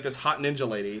she's like this hot ninja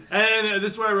lady. And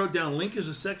this is what I wrote down. Link is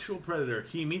a sexual predator.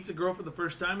 He meets a girl for the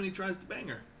first time, and he tries to bang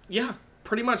her. Yeah,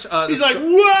 pretty much. He's like,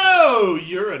 whoa,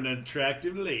 you're an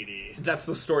attractive lady. That's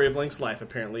the story of Link's life,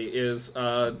 apparently, is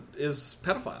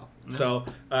pedophile. No. So,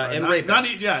 and not,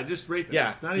 rapist. just rapist.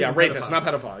 Yeah, not even rapist, pedophile.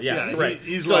 not pedophile. Yeah, right.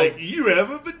 He's like, you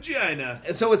have a vagina.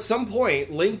 And so at some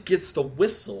point, Link gets the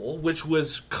whistle, which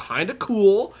was kind of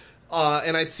cool.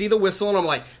 And I see the whistle, and I'm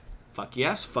like, fuck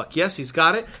yes, he's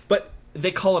got it. But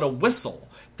they call it a whistle.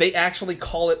 They actually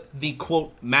call it the,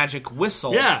 quote, magic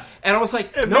whistle. Yeah. And I was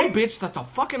like, bitch, that's a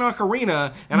fucking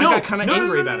ocarina. And I got kind of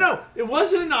angry about it. No, it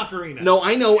wasn't an ocarina. No,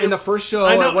 I know, in the first show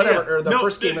or whatever, or the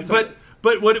first game.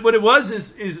 But what it was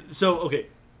is so, okay,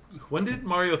 when did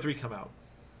Mario 3 come out?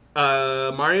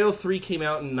 Mario 3 came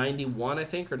out in 91, I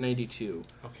think, or 92.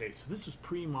 Okay, so this was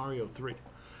pre-Mario 3.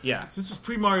 Yeah. So this was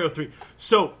pre-Mario 3.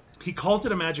 So he calls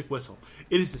it a magic whistle.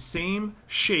 It is the same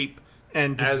shape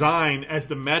and design as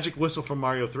the magic whistle from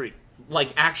Mario 3. Like,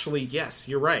 actually, yes,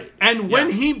 you're right. And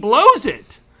when he blows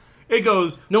it, it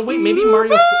goes... No, wait, maybe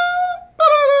Mario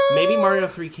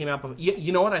 3 came out...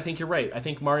 You know what? I think you're right. I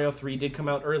think Mario 3 did come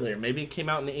out earlier. Maybe it came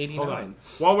out in 89.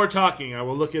 While we're talking, I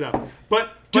will look it up.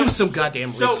 Do some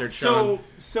goddamn research, Sean.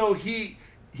 So he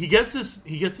gets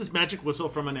this magic whistle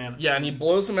from an animal. Yeah, and he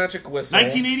blows a magic whistle.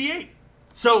 1988.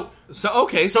 So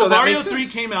that Mario makes 3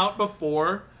 sense. came out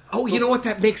before... Oh, you know what?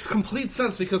 That makes complete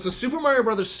sense because the Super Mario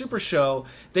Brothers Super Show,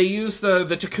 they use the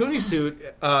Tanuki suit.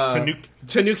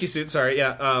 Tanuki suit, sorry,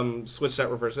 yeah. Switch that,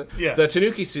 reverse it. Yeah. The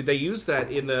Tanuki suit, they use that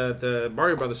in the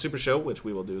Mario Brothers Super Show, which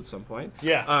we will do at some point.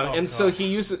 Yeah. So he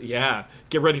uses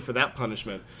get ready for that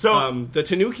punishment. So the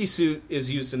Tanuki suit is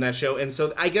used in that show, and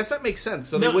so I guess that makes sense.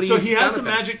 So he has a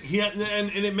magic, and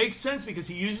it makes sense because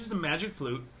he uses the magic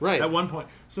flute at one point.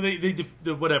 So they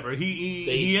whatever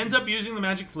he ends up using the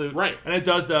magic flute, right? And it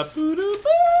does the,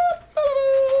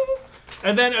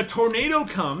 and then a tornado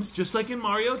comes just like in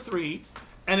Mario 3,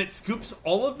 and it scoops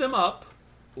all of them up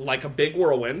like a big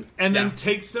whirlwind, and then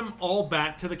takes them all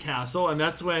back to the castle. And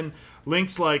that's when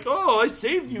Link's like, "Oh, I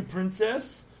saved you,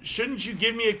 princess. Shouldn't you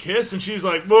give me a kiss?" And she's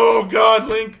like, "Oh God,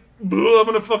 Link, I'm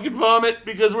gonna fucking vomit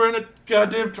because we're in a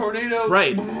goddamn tornado."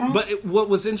 Right. But what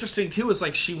was interesting too is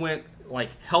like she went like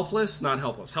helpless, not.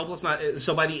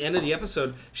 So by the end of the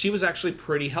episode, she was actually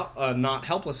pretty not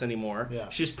helpless anymore. Yeah.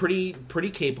 She's pretty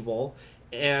capable,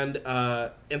 and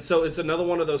so it's another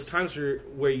one of those times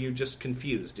where you're just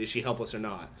confused: is she helpless or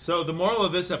not? So the moral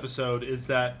of this episode is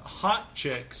that hot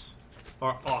chicks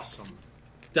are awesome.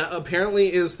 That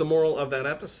apparently is the moral of that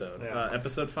episode. Yeah.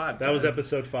 Episode 5. That was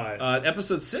episode 5.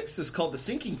 Episode 6 is called The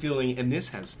Sinking Feeling, and this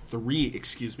has 3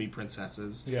 Excuse Me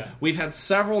Princesses. Yeah. We've had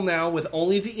several now with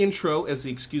only the intro as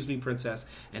the Excuse Me Princess,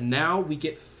 and now we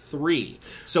get 3.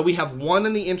 So we have 1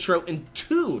 in the intro and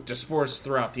 2 dispersed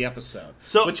throughout the episode,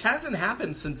 which hasn't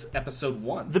happened since episode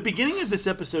 1. The beginning of this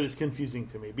episode is confusing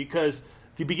to me because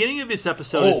the beginning of this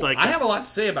episode is like... I have a lot to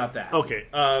say about that. Okay.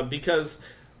 Because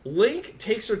Link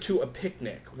takes her to a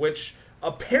picnic, which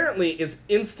apparently is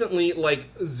instantly like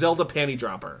Zelda panty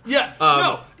dropper. Yeah,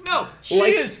 no, she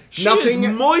like is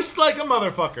moist like a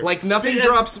motherfucker. Like nothing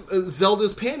drops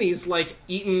Zelda's panties like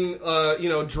eating,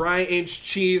 dry aged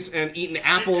cheese and eating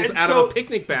apples out of a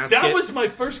picnic basket. That was my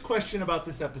first question about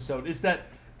this episode. Is that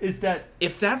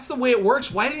if that's the way it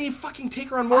works, why didn't he fucking take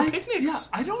her on more picnics? Yeah,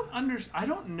 I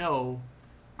don't know.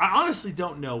 I honestly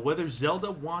don't know whether Zelda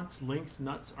wants Link's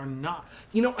nuts or not.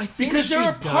 You know, I think because she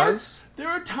does. There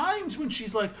are times when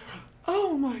she's like,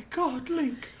 oh my God,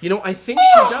 Link. You know, I think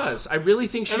she does. I really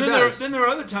think she does. Then there are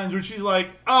other times where she's like,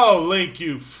 oh, Link,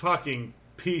 you fucking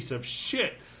piece of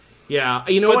shit. Yeah,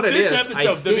 you know what it is?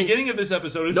 The beginning of this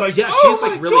episode is like, yeah, oh she's my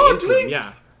like really God, into Link. him,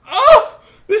 yeah. Oh,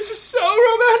 this is so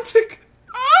romantic.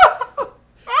 Oh,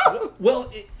 oh. Well,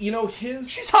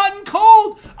 She's hot and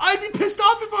cold. I'd be pissed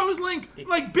off if I was Link.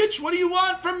 Like, bitch, what do you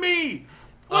want from me?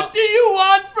 What do you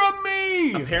want from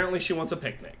me? Apparently she wants a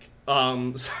picnic.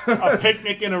 A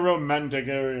picnic in a romantic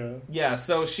area. Yeah,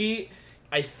 so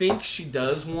I think she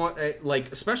does want,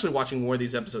 like, especially watching more of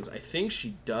these episodes, I think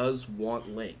she does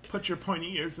want Link. Put your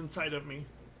pointy ears inside of me.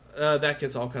 That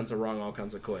gets all kinds of wrong, all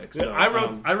kinds of quick. So,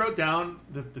 I wrote down,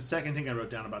 the second thing I wrote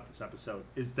down about this episode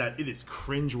is that it is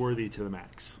cringeworthy to the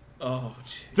max. Oh,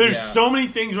 There's so many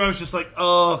things where I was just like,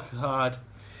 oh, God.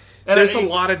 And there's a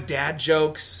lot of dad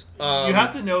jokes. You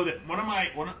have to know that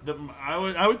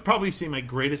I would probably say my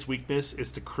greatest weakness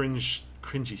is to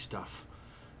cringy stuff.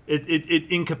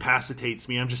 It incapacitates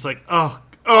me. I'm just like, oh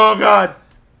God,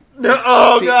 no,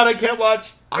 God, I can't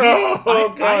watch.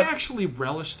 God. I actually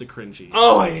relish the cringy.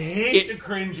 Oh, I hate the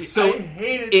cringy. I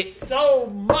hate it so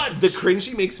much. The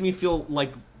cringy makes me feel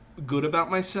like good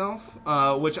about myself,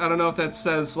 which I don't know if that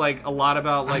says like a lot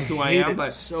about like who I am, but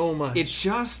so much. It's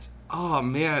just. Oh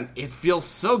man, it feels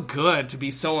so good to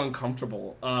be so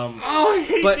uncomfortable. I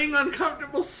hate being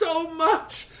uncomfortable so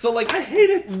much. So like, I hate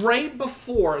it. Right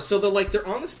before, so they're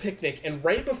on this picnic, and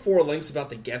right before Link's about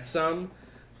to get some,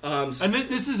 and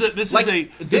this is a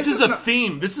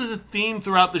theme. This is a theme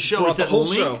throughout the show. Throughout is that the whole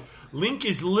show. Link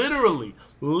is literally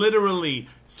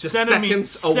just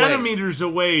centimeters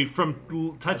away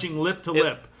from touching lip to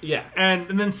lip. Yeah.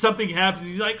 And then something happens.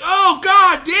 He's like, oh,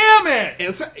 God damn it.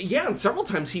 And several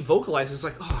times he vocalizes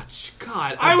like, oh,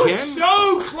 God, I was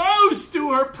so close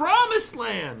to her promised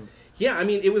land. Yeah, I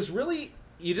mean, it was really...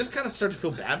 You just kind of start to feel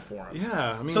bad for him.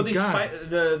 Yeah, I mean, so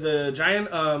the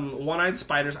giant one-eyed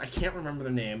spiders, I can't remember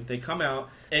their name. They come out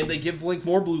and they give Link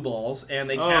more blue balls, and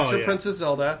they capture Princess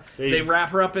Zelda. They wrap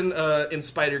her up in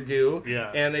spider goo,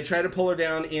 and they try to pull her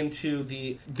down into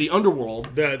the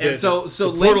underworld. The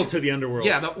Link, portal to the underworld.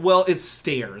 Yeah, it's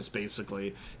stairs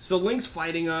basically. So Link's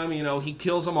fighting them. He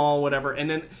kills them all, whatever, and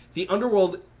then the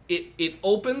underworld it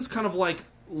opens kind of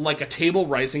like a table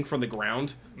rising from the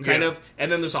ground, kind of,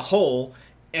 and then there's a hole.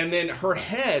 And then her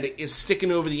head is sticking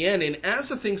over the end, and as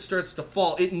the thing starts to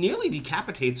fall, it nearly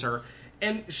decapitates her,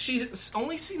 and she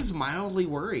only seems mildly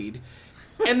worried.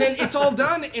 And then it's all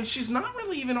done, and she's not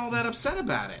really even all that upset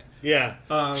about it.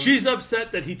 Yeah. She's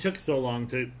upset that he took so long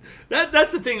to...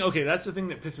 That's the thing, okay, that's the thing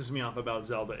that pisses me off about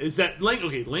Zelda, is that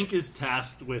Link is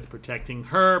tasked with protecting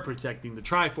her, protecting the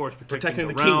Triforce, protecting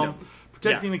the realm, kingdom.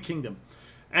 Protecting the kingdom.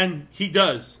 And he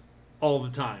does... all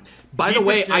the time. By the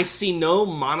way, I see no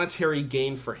monetary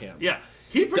gain for him. Yeah,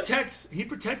 he protects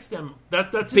them.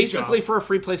 That's his basically job. For a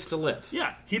free place to live.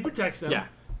 Yeah, he protects them. Yeah,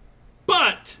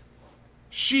 but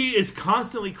she is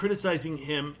constantly criticizing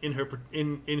him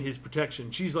in his protection.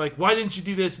 She's like, "Why didn't you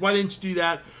do this? Why didn't you do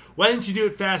that? Why didn't you do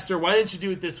it faster? Why didn't you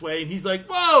do it this way?" And he's like,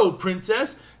 "Whoa,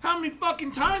 princess! How many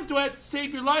fucking times do I have to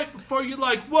save your life before you're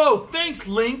like, whoa, thanks,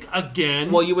 Link,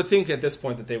 again?" Well, you would think at this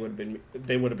point that they would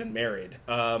have been married,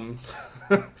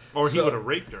 or he would have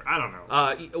raped her. I don't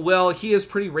know. Well, he is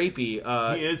pretty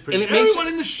rapey. He is pretty. And everyone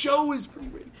in the show is pretty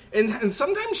rapey. And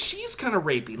sometimes she's kind of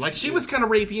rapey. Like, she was kind of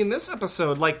rapey in this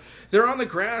episode. Like, they're on the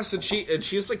grass, and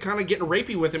she's like kind of getting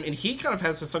rapey with him, and he kind of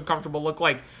has this uncomfortable look,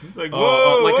 like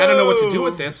whoa, I don't know what to do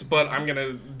with this, but I'm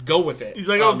gonna go with it. He's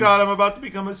like, oh God, I'm about to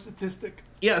become a statistic.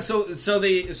 Yeah, so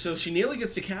she nearly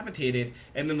gets decapitated,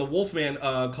 and then the Wolfman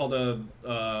called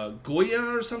a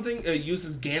Goya or something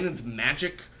uses Ganon's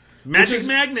magic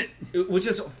magnet, which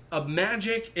is a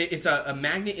magic. It's a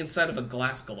magnet inside of a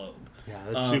glass globe. Yeah,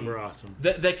 that's super awesome.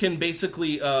 That can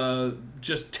basically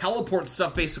just teleport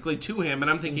stuff basically to him, and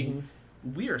I'm thinking,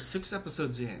 we are 6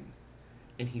 episodes in,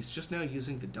 and he's just now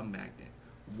using the dumb magnet.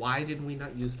 Why didn't we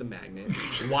not use the magnet?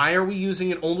 Why are we using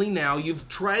it only now? You've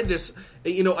tried this.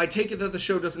 I take it that the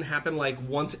show doesn't happen like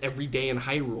once every day in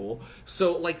Hyrule.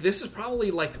 So like this is probably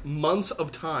like months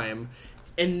of time.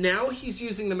 And now he's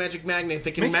using the magic magnet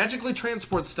that can magically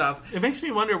transport stuff. It makes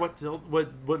me wonder what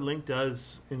Link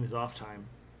does in his off time.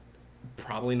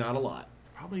 Probably not a lot.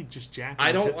 Probably just jacking.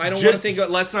 I don't want to think.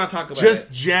 Let's not talk about just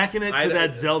it. Jacking it to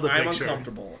that Zelda picture. I'm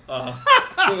uncomfortable.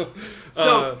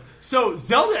 So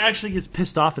Zelda actually gets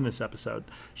pissed off in this episode.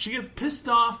 She gets pissed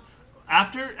off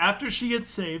after she gets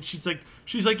saved. She's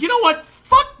like, you know what?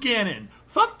 Fuck Ganon.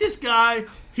 Fuck this guy.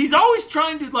 He's always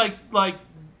trying to like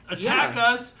attack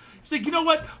us. He's like, you know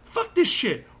what? Fuck this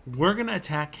shit. We're gonna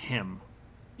attack him.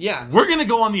 Yeah, we're gonna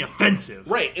go on the offensive.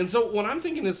 Right. And so what I'm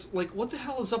thinking is like, what the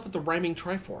hell is up with the rhyming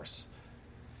Triforce?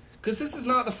 because this is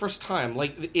not the first time.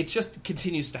 Like, it just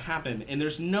continues to happen, and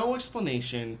there's no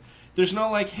explanation. There's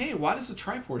no, like, hey, why does the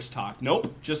Triforce talk?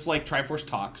 Nope, just like Triforce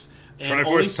talks. And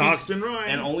Triforce talks in rhyme.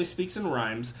 And only speaks in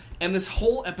rhymes. And this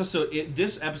whole episode,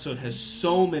 this episode has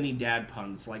so many dad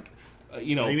puns, like...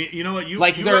 you know, you know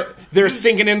what? They're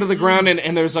sinking into the ground,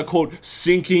 and there's a quote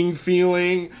sinking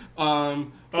feeling. Or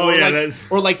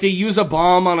like they use a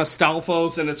bomb on a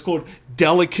Stalfos, and it's called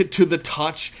delicate to the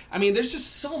touch. I mean, there's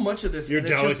just so much of this. Your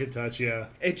delicate touch, yeah.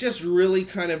 It just really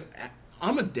kind of.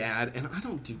 I'm a dad, and I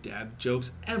don't do dad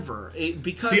jokes ever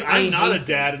because I'm not a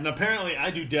dad, and apparently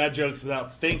I do dad jokes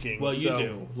without thinking. Well, you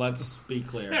do. Let's be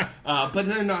clear. But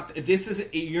they're not.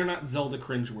 You're not Zelda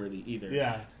cringeworthy either.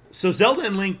 Yeah. So Zelda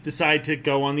and Link decide to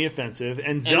go on the offensive,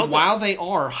 and Zelda... And while they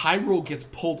are, Hyrule gets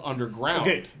pulled underground.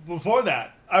 Okay, before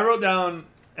that, I wrote down,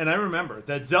 and I remember,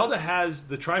 that Zelda has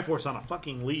the Triforce on a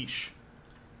fucking leash.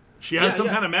 She has some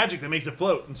kind of magic that makes it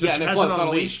float. And so she and it has floats it on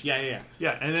a a leash. leash. Yeah.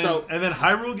 Yeah, and then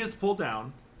Hyrule gets pulled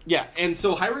down. Yeah, and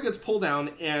so Hyrule gets pulled down,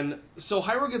 and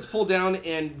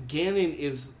Ganon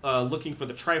is looking for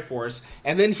the Triforce,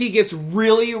 and then he gets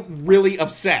really, really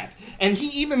upset, and he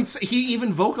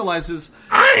even vocalizes,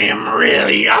 "I am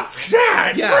really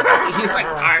upset." Yeah, he's like,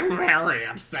 "I'm very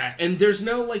upset," and there's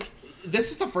no like. This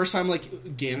is the first time like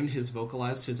Ganon has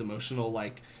vocalized his emotional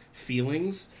like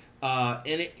feelings, and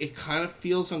it kind of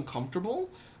feels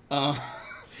uncomfortable.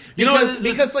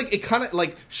 Because like it kind of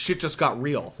like shit just got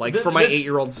real, like for my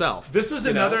 8-year-old self. This was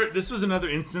another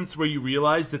instance where you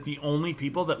realize that the only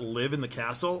people that live in the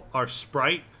castle are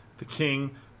Sprite, the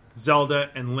King, Zelda,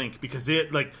 and Link, because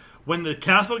when the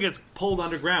castle gets pulled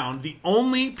underground, the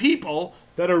only people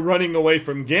that are running away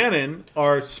from Ganon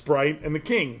are Sprite and the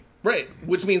King. Right,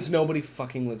 which means nobody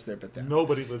fucking lives there but them.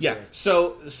 Nobody lives there. Yeah,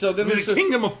 so then there's a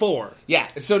kingdom of 4. Yeah,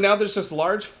 so now there's this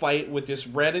large fight with this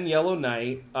red and yellow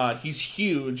knight. He's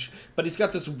huge, but he's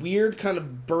got this weird kind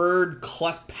of bird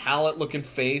cleft palate looking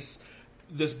face.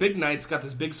 This big knight's got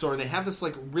this big sword. They have this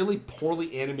like really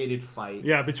poorly animated fight.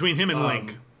 Yeah, between him and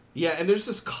Link. Yeah, and there's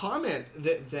this comment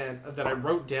that I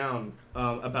wrote down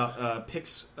about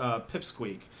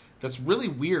Pipsqueak that's really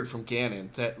weird from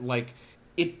Ganon. That like.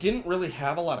 It didn't really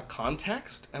have a lot of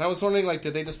context, and I was wondering, like,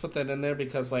 did they just put that in there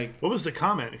because, like... What was the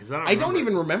comment? Because I don't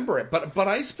even remember it, but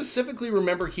I specifically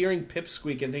remember hearing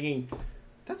Pipsqueak and thinking,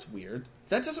 that's weird.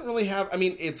 That doesn't really have... I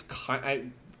mean, it's...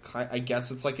 I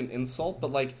guess it's, like, an insult,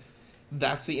 but, like,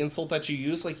 that's the insult that you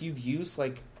use? Like, you've used,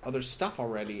 like, other stuff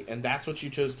already, and that's what you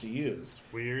chose to use.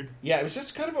 Weird. Yeah, it was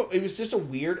just kind of it was just a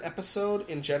weird episode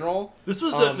in general. This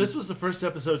was the first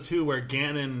episode, too, where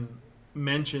Ganon...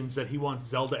 mentions that he wants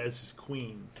Zelda as his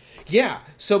queen. Yeah.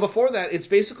 So before that, it's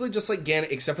basically just like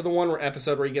Ganon, except for the one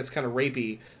episode where he gets kind of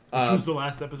rapey. Which was the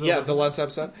last episode? Yeah, the last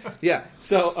episode. Yeah.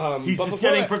 So he's just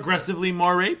getting progressively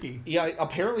more rapey. Yeah.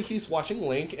 Apparently, he's watching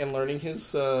Link and learning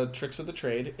his tricks of the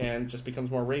trade, and just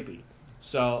becomes more rapey.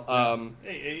 So cool.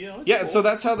 So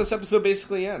that's how this episode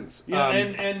basically ends. Yeah,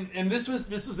 and this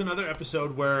was another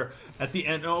episode where at the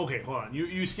end. Oh, okay, hold on.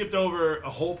 You skipped over a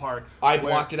whole part. I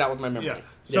blocked it out with my memory.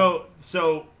 Yeah.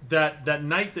 So that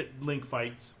night that Link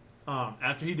fights,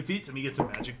 after he defeats him, he gets a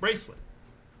magic bracelet,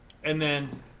 and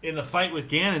then in the fight with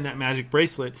Ganon, that magic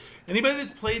bracelet. Anybody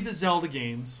that's played the Zelda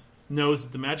games knows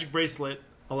that the magic bracelet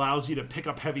allows you to pick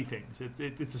up heavy things.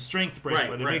 It's a strength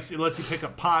bracelet. It lets you pick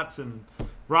up pots and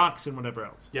rocks and whatever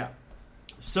else. Yeah.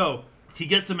 So he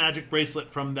gets a magic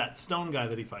bracelet from that stone guy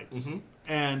that he fights,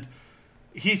 and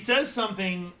he says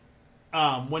something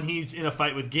when he's in a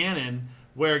fight with Ganon,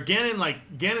 where Ganon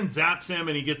zaps him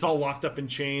and he gets all locked up in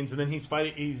chains, and then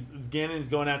Ganon's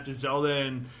going after Zelda,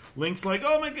 and Link's like,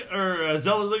 oh my god, or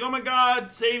Zelda's like, oh my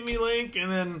god, save me, Link,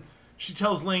 and then she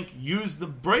tells Link, use the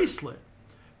bracelet,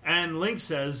 and Link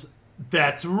says,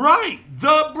 that's right,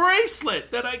 the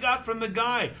bracelet that I got from the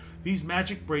guy. These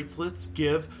magic bracelets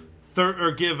give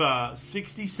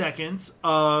 60 seconds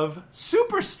of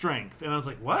super strength. And I was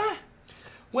like, what?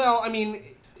 Well, I mean,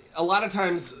 a lot of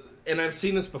times, and I've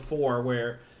seen this before,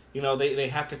 where, you know, they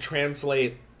have to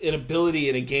translate an ability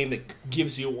in a game that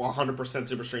gives you 100%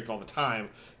 super strength all the time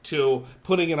to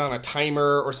putting it on a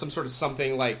timer or some sort of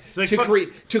something like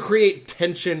to create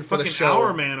tension for the show.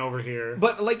 Hour man over here.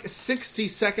 But like 60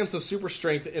 seconds of super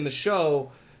strength in the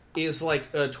show is like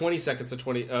 20 seconds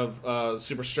of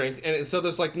super strength, and so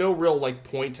there's like no real like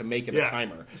point to making a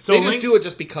timer. So they just do it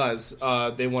just because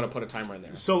they want to put a timer in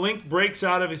there. So Link breaks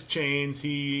out of his chains.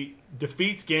 He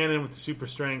defeats Ganon with the super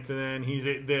strength, and then he's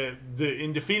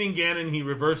in defeating Ganon, he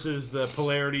reverses the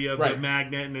polarity of the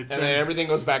magnet, and then everything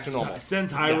goes back to normal.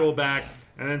 Sends Hyrule back,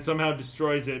 and then somehow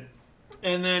destroys it.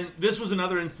 And then this was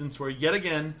another instance where yet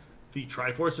again the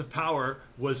Triforce of Power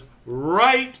was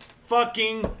right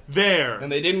fucking there. And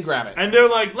they didn't grab it. And they're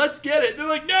like, let's get it. They're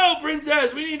like, no,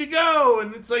 princess, we need to go.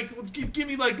 And it's like, give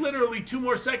me like literally 2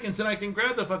 more seconds and I can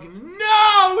grab the fucking...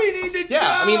 No, we need to go.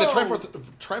 Yeah, I mean, the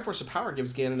Triforce of Power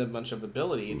gives Ganon a bunch of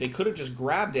ability. They could have just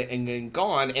grabbed it and then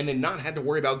gone and then not had to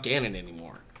worry about Ganon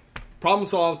anymore. Problem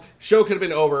solved. Show could have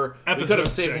been over. We could have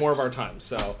saved 6. more of our time.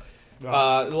 So, the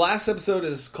last episode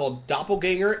is called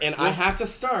Doppelganger, and I have to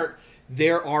start.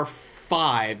 There are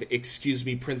 5, excuse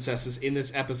me, princesses in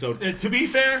this episode. To be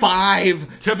fair,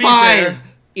 5. To be 5. fair,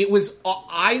 It was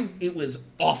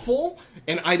awful,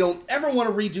 and I don't ever want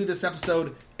to redo this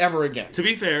episode ever again. To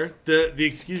be fair, the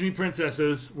excuse me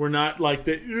princesses were not like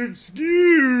the excuse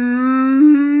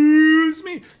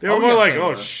me. They were more yes, like, they oh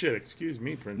were. shit, excuse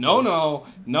me, princess. No.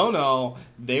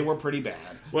 They were pretty bad.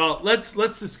 Well, let's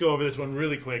just go over this one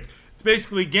really quick. It's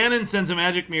basically Ganon sends a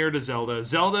magic mirror to Zelda.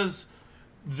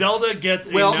 Zelda gets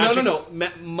a magic... No.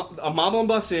 A Moblin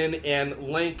busts in, and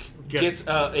Link gets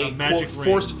a magic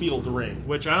force field ring.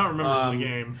 which I don't remember from the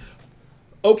game.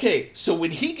 Okay, so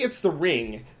when he gets the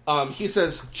ring, he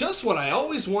says, just what I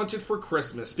always wanted for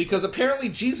Christmas, because apparently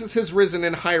Jesus has risen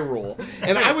in Hyrule.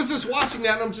 And I was just watching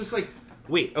that, and I'm just like,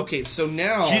 wait, okay, so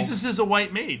now... Jesus is a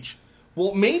white mage.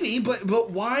 Well, maybe,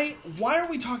 but why are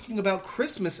we talking about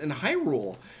Christmas in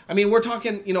Hyrule? I mean, we're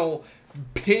talking,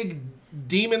 pig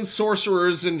demon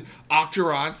sorcerers and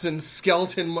octorots and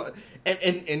skeleton...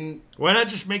 And Why not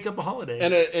just make up a holiday?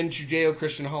 and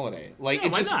Judeo-Christian holiday. Like, Yeah,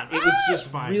 it why just not? it was That's just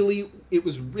fine.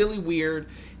 really weird,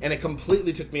 and it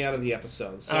completely took me out of the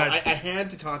episode. So I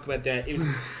had to talk about that.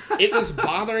 It was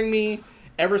bothering me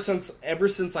ever since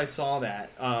I saw that.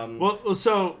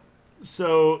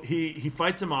 So he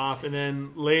fights him off, and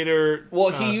then later...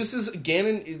 He uses...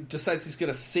 Ganon decides he's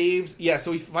going to save... Yeah,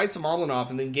 so he fights Marlin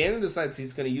off, and then Ganon decides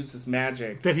he's going to use this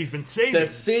magic... that he's been saving.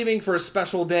 That's saving for a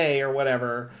special day or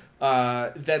whatever...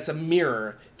 that's a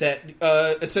mirror that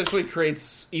essentially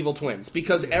creates evil twins,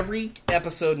 because every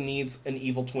episode needs an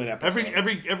evil twin episode.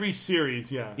 Every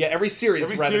series, yeah. Yeah, every series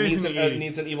series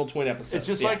needs an evil twin episode. It's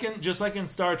just like in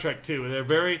Star Trek too. They're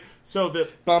very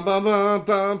bum bum bum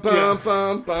bum bum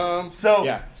bum bum.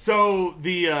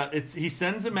 he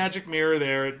sends a magic mirror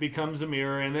there. It becomes a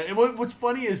mirror, and what's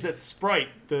funny is that Sprite,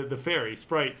 the fairy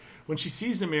Sprite, when she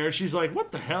sees the mirror, she's like,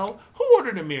 "What the hell? Who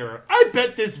ordered a mirror? I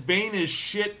bet this vain as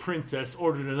shit princess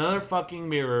ordered another fucking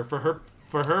mirror for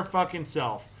her fucking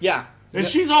self." Yeah, and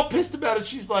she's all pissed about it.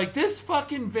 She's like, "This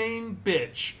fucking vain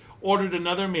bitch ordered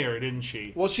another mirror, didn't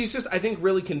she?" Well, she's just, I think,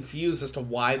 really confused as to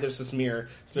why there's this mirror.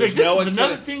 She's like, this is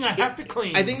another thing I have to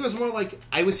clean. I think it was more like,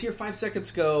 I was here 5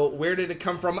 seconds ago. Where did it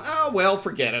come from? Oh, well,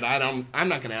 forget it. I'm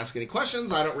not going to ask any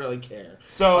questions. I don't really care.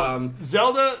 So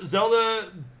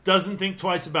Zelda doesn't think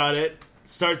twice about it.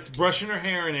 Starts brushing her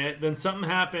hair in it. Then something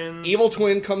happens. Evil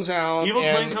twin comes out. Evil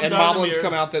twin comes and out of the moblins mirror.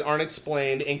 come out that aren't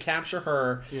explained and capture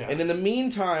her. Yeah. And in the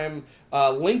meantime,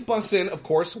 Link busts in, of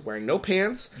course, wearing no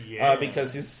pants. Yeah.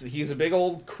 Because he's a big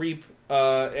old creep.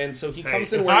 And so he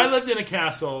comes in if wearing... I lived in a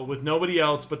castle with nobody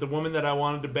else but the woman that I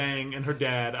wanted to bang and her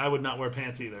dad, I would not wear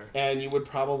pants either. And you would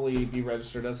probably be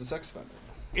registered as a sex offender.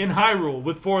 In Hyrule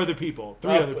with 4 other people.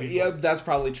 3 other people. Yeah, that's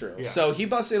probably true. Yeah. So he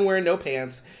busts in wearing no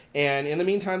pants, and in the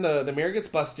meantime, the mirror gets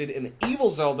busted, and the evil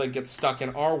Zelda gets stuck in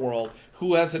our world,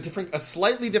 who has a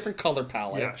slightly different color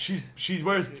palette. Yeah, she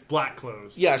wears black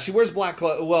clothes. Yeah, she wears black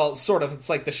clothes. Well, sort of. It's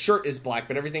like the shirt is black,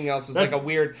 but everything else is like a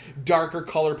weird, darker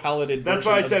color paletted. That's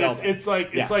version why I of said Zelda.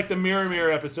 it's like the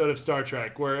Mirror episode of Star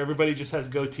Trek, where everybody just has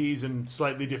goatees and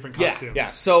slightly different costumes. Yeah.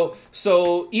 So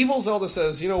evil Zelda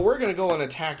says, we're going to go and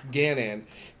attack Ganon.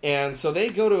 And so they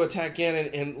go to attack Ganon,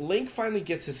 and Link finally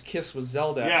gets his kiss with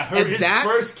Zelda. Yeah, his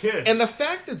first kiss. And the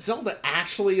fact that Zelda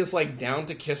actually is like down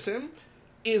to kiss him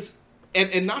is,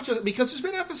 and not just because there's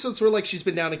been episodes where like she's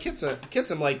been down to kiss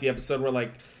him, like the episode where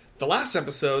like the last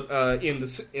episode in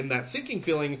that sinking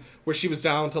feeling where she was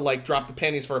down to like drop the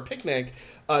panties for a picnic.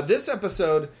 This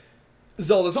episode,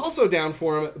 Zelda's also down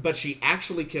for him, but she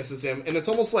actually kisses him, and it's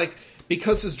almost like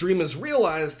because his dream is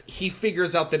realized, he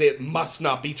figures out that it must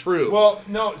not be true. Well,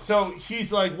 no, so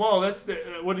he's like, "Well, that's the."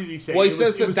 What did he say? Well, he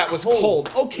says that was cold.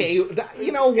 Okay,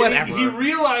 whatever. He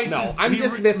realizes. No, I'm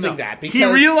dismissing that because he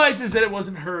realizes that it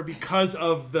wasn't her because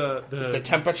of the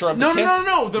temperature of the kiss.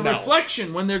 No. The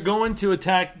reflection when they're going to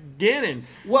attack Ganon.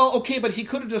 Well, okay, but he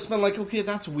could have just been like, okay,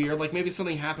 that's weird. Like maybe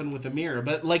something happened with the mirror.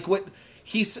 But like what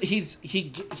he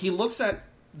looks at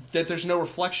that there's no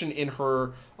reflection in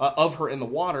her of her in the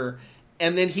water.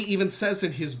 And then he even says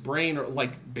in his brain, or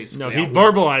like basically, No, he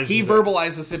verbalizes He it.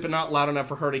 verbalizes it, but not loud enough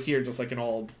for her to hear, just like in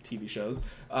all TV shows.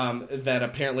 That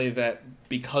apparently that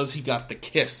because he got the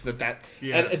kiss, and that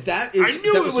is. I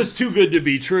knew it was too good to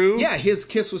be true. Yeah, his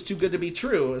kiss was too good to be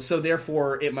true, so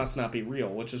therefore it must not be real,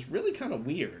 which is really kind of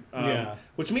weird.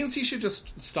 Which means he should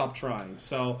just stop trying.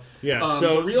 So Yeah,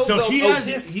 the real Zelda, he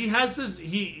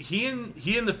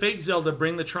and the fake Zelda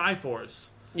bring the Triforce.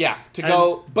 Yeah,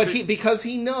 because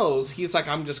he knows, he's like,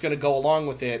 I'm just gonna go along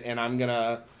with it, and I'm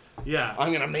gonna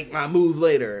make my move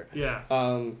later. Yeah.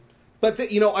 But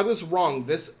I was wrong.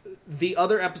 The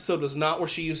other episode was not where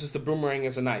she uses the boomerang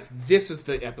as a knife. This is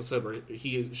the episode where she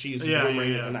uses the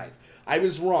boomerang as a knife. I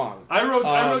was wrong. I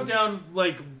wrote down,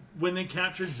 like, when they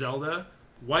captured Zelda,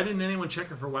 why didn't anyone check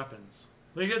her for weapons?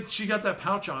 Like, she got that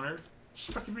pouch on her.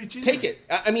 Just fucking reach in. Take it.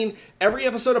 I mean, every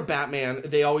episode of Batman,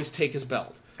 they always take his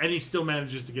belt. And he still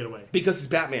manages to get away. Because he's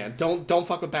Batman. Don't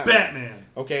fuck with Batman. Batman.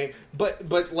 Okay?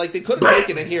 But like, they could have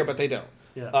taken it here, but they don't.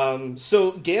 Yeah.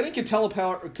 So Ganon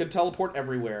could teleport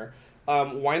everywhere.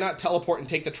 Why not teleport and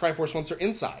take the Triforce once they're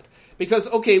inside?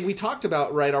 Because, okay, we talked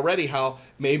about already how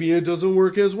maybe it doesn't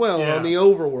work as well on the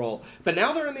overworld. But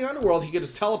now they're in the underworld, he could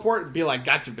just teleport and be like,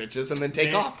 gotcha, bitches, and then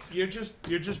take off. You're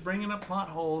just bringing up plot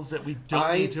holes that we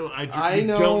don't need to address. I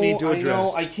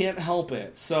know, I can't help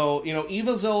it. So,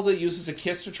 Eva Zelda uses a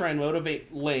kiss to try and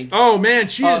motivate Link. Oh, man,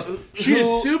 she is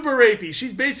super rapey.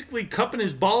 She's basically cupping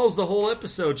his balls the whole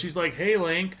episode. She's like, hey,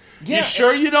 Link, you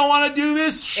sure you don't want to do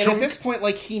this? And at this point,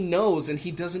 like, he knows, and he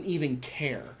doesn't even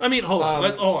care. I mean, hold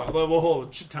on. Hold on.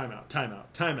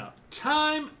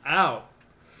 Time out.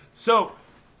 So,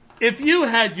 if you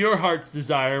had your heart's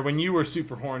desire when you were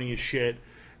super horny as shit,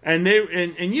 and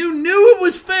you knew it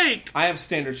was fake, I have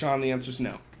standards, Sean. The answer's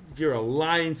no. You're a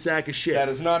lying sack of shit. That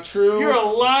is not true. You're a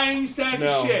lying sack of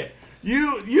shit.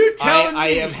 You're telling me.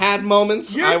 I have had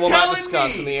moments I will not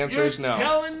discuss, and the answer is no. You're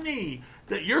telling me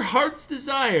that your heart's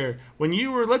desire, when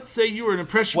you were, let's say you were an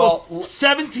impressionable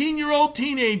 17-year-old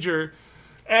teenager,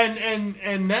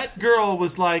 and that girl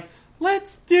was like,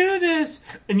 let's do this,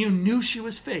 and you knew she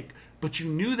was fake, but you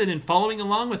knew that in following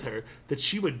along with her, that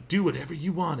she would do whatever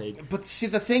you wanted. But see,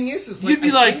 the thing is you'd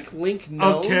be I think Link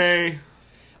knows.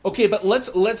 Okay, but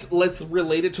let's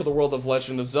relate it to the world of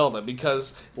Legend of Zelda,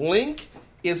 because Link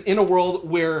is in a world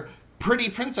where pretty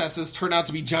princesses turn out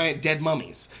to be giant dead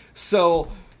mummies. So,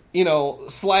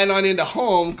 sliding on into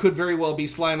home could very well be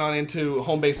sliding on into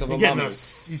home base of a mummy.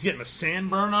 He's getting a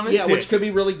sandburn on his dick. Which could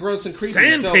be really gross and creepy.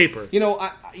 Sandpaper. So,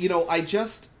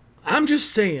 I'm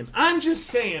just saying.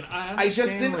 I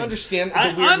just didn't understand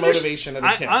the weird motivation of the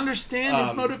kiss. I understand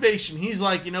his motivation. He's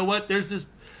like, you know what? There's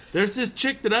this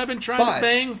chick that I've been trying to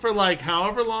bang for like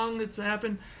however long it's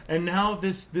happened, and now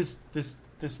this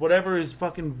whatever is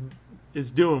fucking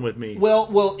is doing with me.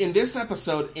 Well, in this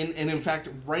episode, and in fact,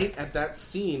 right at that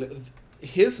scene,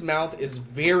 his mouth is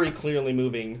very clearly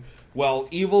moving, while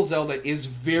evil Zelda is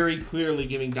very clearly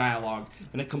giving dialogue,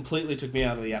 and it completely took me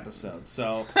out of the episode.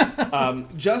 So,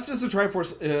 just as the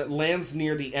Triforce lands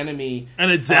near the enemy,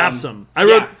 and it zaps them,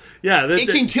 it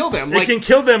can kill them. It can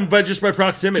kill them, but just by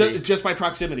proximity, just by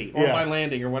proximity, or by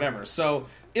landing, or whatever. So,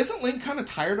 isn't Link kind of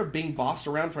tired of being bossed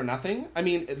around for nothing? I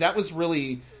mean, that was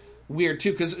really weird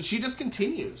too, because she just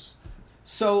continues.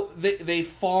 So they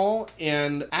fall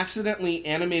and accidentally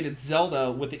animated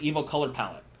Zelda with the evil color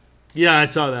palette. Yeah, I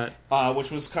saw that.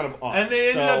 Which was kind of odd. And they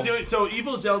ended up doing... So,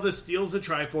 evil Zelda steals the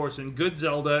Triforce, and good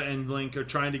Zelda and Link are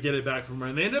trying to get it back from her.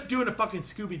 And they end up doing a fucking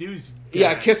Scooby-Doo's gag.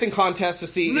 Yeah, kissing contest to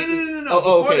see... No.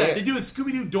 Oh, Before okay. that, they do a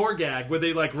Scooby-Doo door gag, where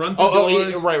they, like, run through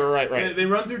doors. Right. They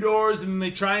run through doors, and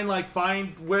they try and, like,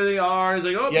 find where they are. It's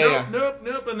like,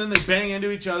 nope. And then they bang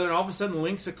into each other, and all of a sudden,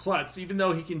 Link's a klutz, even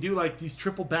though he can do, like, these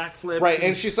triple backflips. Right,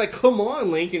 and she's like, come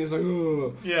on, Link. And he's like,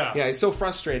 ugh. Yeah, he's so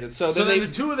frustrated. So then the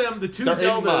two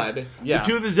Zeldas... The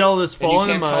two of the Zeldas fall in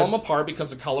the mud. You can't tell them apart because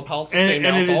the color palette's the same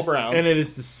now. It's all brown. And it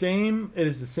is the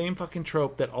same fucking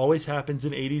trope that always happens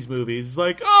in 80s movies. It's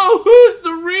like, oh, who's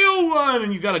the real one?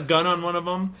 And you got a gun on one of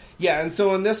them. Yeah, and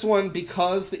so in this one,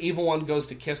 because the evil one goes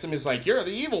to kiss him, he's like, you're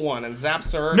the evil one, and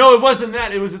zaps her. No, it wasn't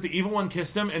that. It was that the evil one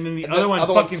kissed him, and then the other one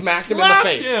fucking smacked him in the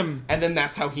face. Him. And then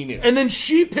that's how he knew. And then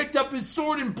she picked up his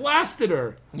sword and blasted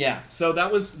her. Yeah, so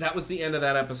that was the end of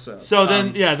that episode. So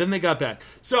then they got back.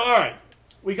 So, all right.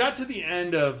 We got to the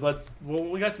end of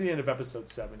episode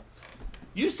 7.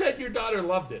 You said your daughter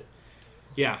loved it.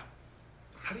 Yeah.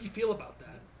 How do you feel about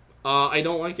that? I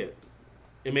don't like it.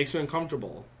 It makes me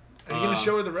uncomfortable. Are you going to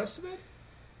show her the rest of it?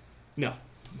 No.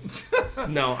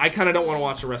 No, I kind of don't want to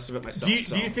watch the rest of it myself.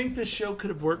 Do you think this show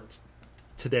could have worked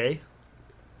today?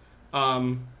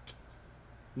 No.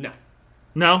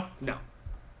 No? No.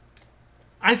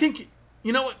 I think,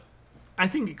 you know what? I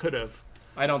think it could have.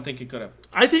 I don't think it could have.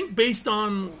 I think based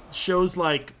on shows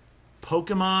like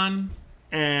Pokemon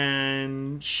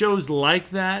and shows like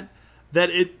that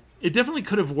it definitely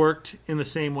could have worked in the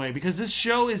same way, because this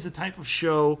show is the type of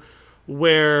show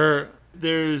where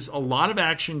there's a lot of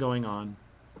action going on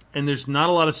and there's not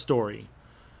a lot of story.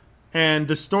 And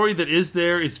the story that is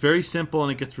there is very simple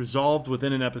and it gets resolved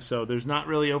within an episode. There's not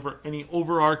really any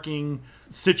overarching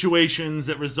situations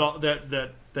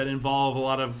that involve a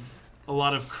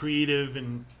lot of creative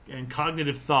and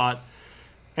cognitive thought.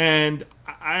 And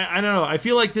I don't know. I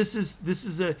feel like this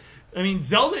is I mean,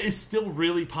 Zelda is still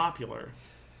really popular.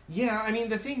 Yeah, I mean,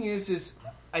 the thing is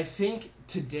I think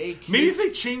today kids... Maybe if they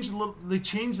change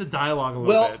the dialogue a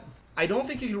little bit. I don't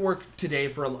think it could work today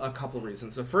for a couple of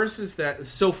reasons. The first is that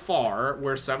so far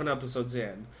we're 7 episodes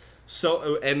in,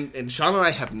 so and Sean and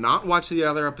I have not watched the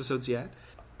other episodes yet.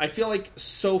 I feel like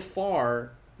so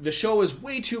far the show is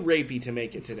way too rapey to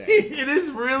make it today. It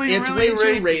is really, it's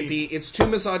really way too rapey. It's too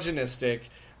misogynistic.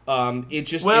 It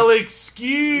just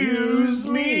excuse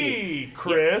me,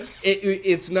 Chris.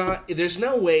 It's not. There's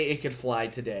no way it could fly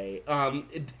today.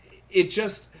 It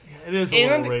just it is a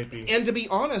little rapey. And to be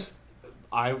honest,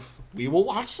 we will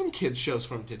watch some kids shows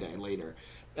from today later,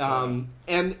 and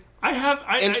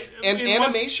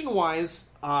animation wise,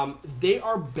 they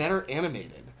are better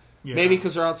animated. Yeah. Maybe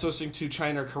because they're outsourcing to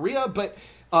China or Korea, but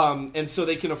and so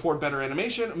they can afford better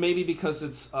animation. Maybe because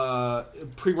it's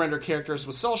pre-rendered characters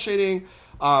with cel shading,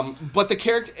 but the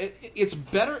character it's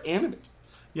better animated.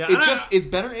 Yeah, it's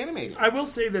better animated. I will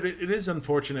say that it is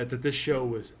unfortunate that this show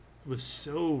was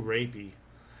so rapey.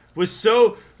 Was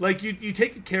so, like, you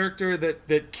take a character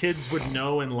that kids would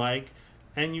know and like,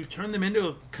 and you turn them into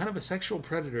a kind of a sexual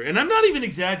predator. And I'm not even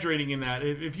exaggerating in that.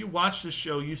 If you watch the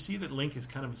show, you see that Link is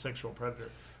kind of a sexual predator.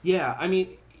 Yeah, I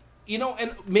mean,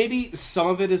 and maybe some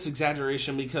of it is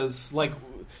exaggeration because, like,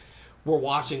 we're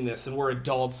watching this and we're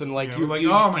adults and, like, you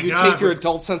take your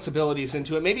adult sensibilities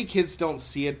into it. Maybe kids don't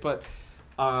see it, but...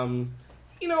 I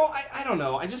don't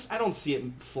know. I don't see it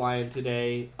flying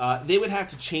today. They would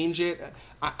have to change it.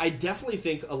 I definitely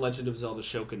think a Legend of Zelda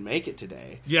show could make it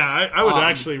today. Yeah, I would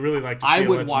actually really like to see I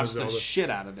would watch the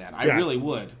shit out of that. I really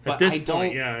would. But at this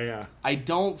point, yeah. I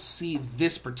don't see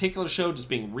this particular show just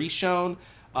being reshown,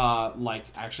 like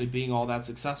actually being all that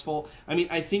successful. I mean,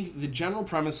 I think the general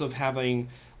premise of having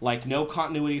like no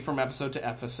continuity from episode to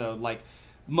episode, like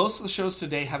most of the shows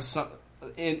today have some...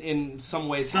 In some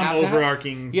ways, some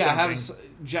overarching, have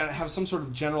some sort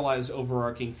of generalized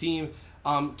overarching theme.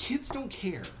 Kids don't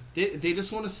care. They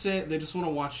just want to sit. They just want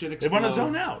to watch shit explode. They want to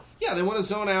zone out. Yeah, they want to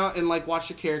zone out and like watch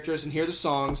the characters and hear the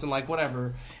songs and like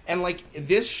whatever. And like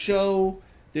this show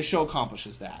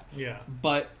accomplishes that. Yeah,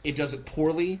 but it does it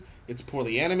poorly. It's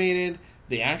poorly animated.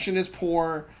 The action is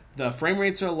poor. The frame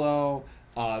rates are low.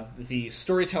 The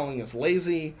storytelling is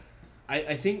lazy.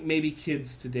 I think maybe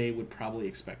kids today would probably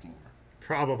expect more.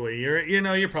 Probably.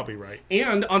 You're probably right.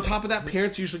 And on top of that,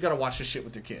 parents usually got to watch this shit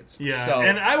with their kids. Yeah, so,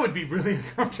 and I would be really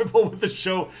uncomfortable with a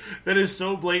show that is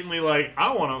so blatantly like,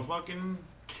 I want to fucking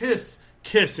kiss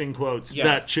in quotes,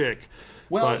 that chick.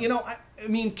 Well, I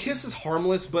mean, kiss is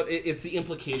harmless, but it's the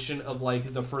implication of,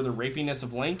 like, the further rapiness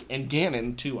of Link, and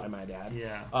Ganon, too, I might add.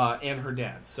 Yeah. And her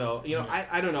dad. So,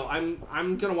 I don't know.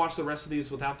 I'm going to watch the rest of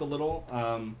these without the little...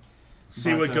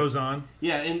 See what goes on.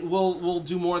 Yeah, and we'll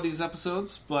do more of these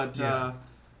episodes, but that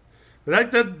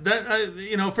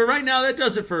for right now, that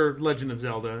does it for Legend of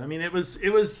Zelda. I mean, it was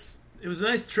a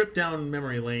nice trip down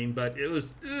memory lane, but it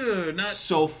was not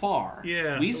so far.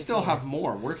 Yeah, we still have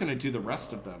more. We're going to do the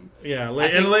rest of them. Yeah,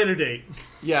 at a later date.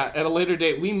 Yeah, at a later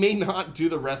date. We may not do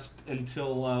the rest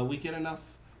until we get enough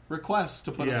requests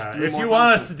to put us through. If you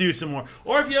want us to do some more,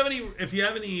 or if you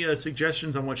have any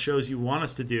suggestions on what shows you want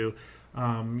us to do.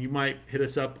 You might hit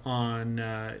us up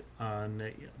via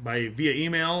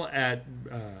email at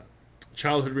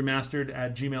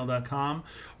childhoodremastered@gmail.com,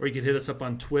 or you can hit us up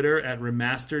on Twitter at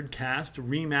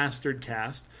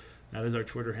remasteredcast. That is our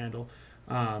Twitter handle.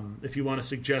 If you want to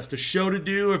suggest a show to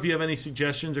do, or if you have any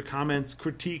suggestions or comments,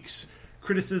 critiques,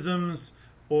 criticisms,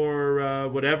 or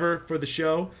whatever for the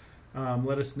show,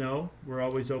 let us know. We're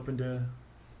always open to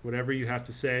whatever you have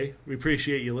to say. We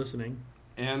appreciate you listening.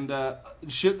 And I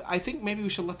think maybe we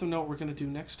should let them know what we're going to do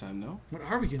next time, no? What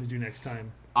are we going to do next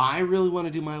time? I really want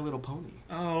to do My Little Pony.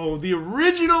 Oh, the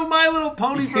original My Little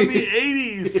Pony from the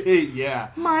 80s. Yeah.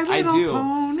 My Little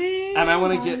Pony. And I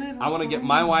want to get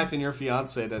my wife and your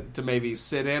fiance to maybe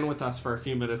sit in with us for a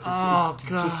few minutes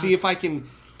to see if I can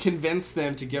convince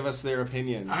them to give us their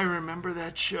opinion. I remember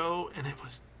that show, and it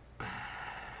was bad.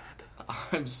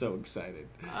 I'm so excited.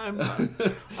 I'm not.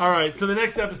 All right, so the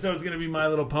next episode is going to be My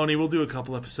Little Pony. We'll do a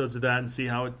couple episodes of that and see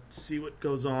what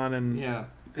goes on. And Yeah.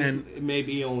 And it may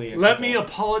be only let me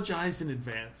apologize in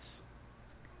advance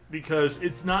because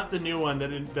it's not the new one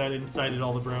that incited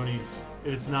all the bronies.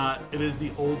 It's not. It is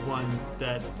the old one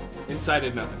that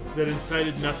incited nothing. That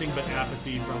incited nothing but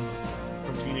apathy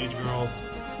from teenage girls.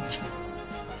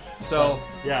 So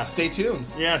yeah, stay tuned.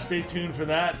 Yeah, stay tuned for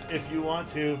that if you want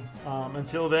to.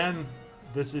 Until then,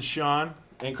 this is Sean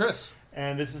and Chris,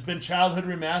 and this has been Childhood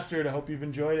Remastered. I hope you've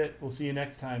enjoyed it. We'll see you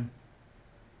next time.